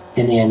time,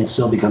 in the end, it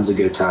still becomes a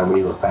good time when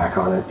you look back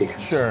on it,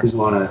 because there's a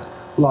lot of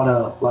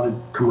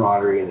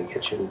camaraderie in the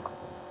kitchen.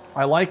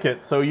 I like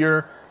it. So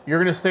you're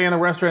going to stay in the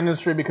restaurant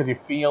industry because you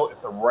feel it's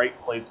the right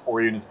place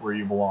for you and it's where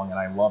you belong, and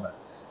I love it.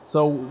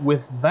 So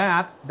with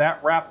that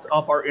wraps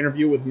up our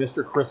interview with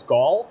Mr. Chris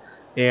Gall.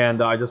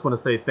 And I just want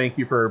to say thank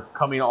you for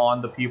coming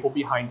on The People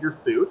Behind Your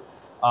Food.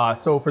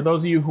 So for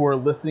those of you who are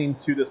listening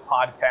to this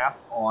podcast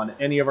on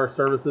any of our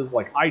services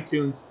like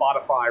iTunes,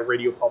 Spotify,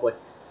 Radio Public,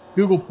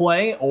 Google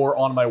Play, or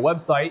on my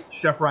website,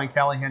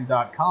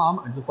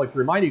 chefryancallahan.com, I'd just like to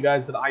remind you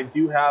guys that I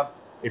do have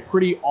a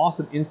pretty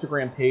awesome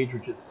Instagram page,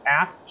 which is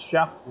at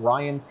Chef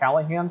Ryan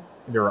Callahan.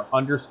 And there are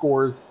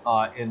underscores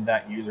in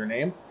that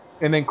username.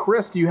 And then,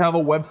 Chris, do you have a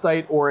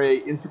website or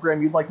a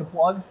Instagram you'd like to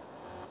plug?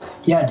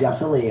 Yeah,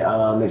 definitely.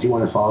 If you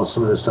want to follow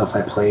some of the stuff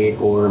I played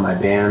or my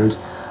band,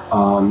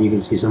 you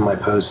can see some of my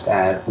posts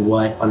at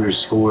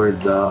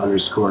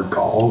what_the_Gall,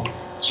 Gall.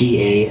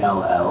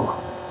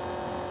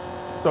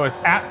 So it's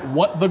at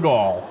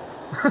whatthegall.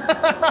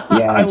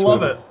 Yeah, I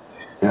love it.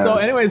 Yeah. So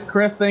anyways,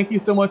 Chris, thank you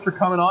so much for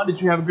coming on.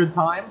 Did you have a good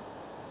time?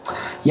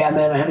 Yeah,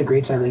 man, I had a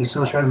great time. Thank you so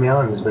much for having me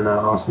on. It's been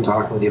awesome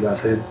talking with you about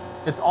food.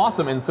 It's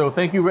awesome. And so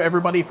thank you,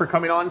 everybody, for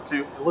coming on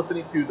to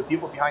listening to The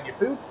People Behind Your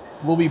Food.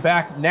 We'll be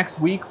back next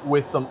week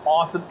with some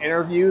awesome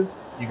interviews.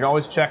 You can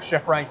always check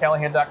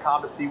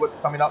chefryancallahan.com to see what's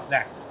coming up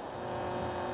next.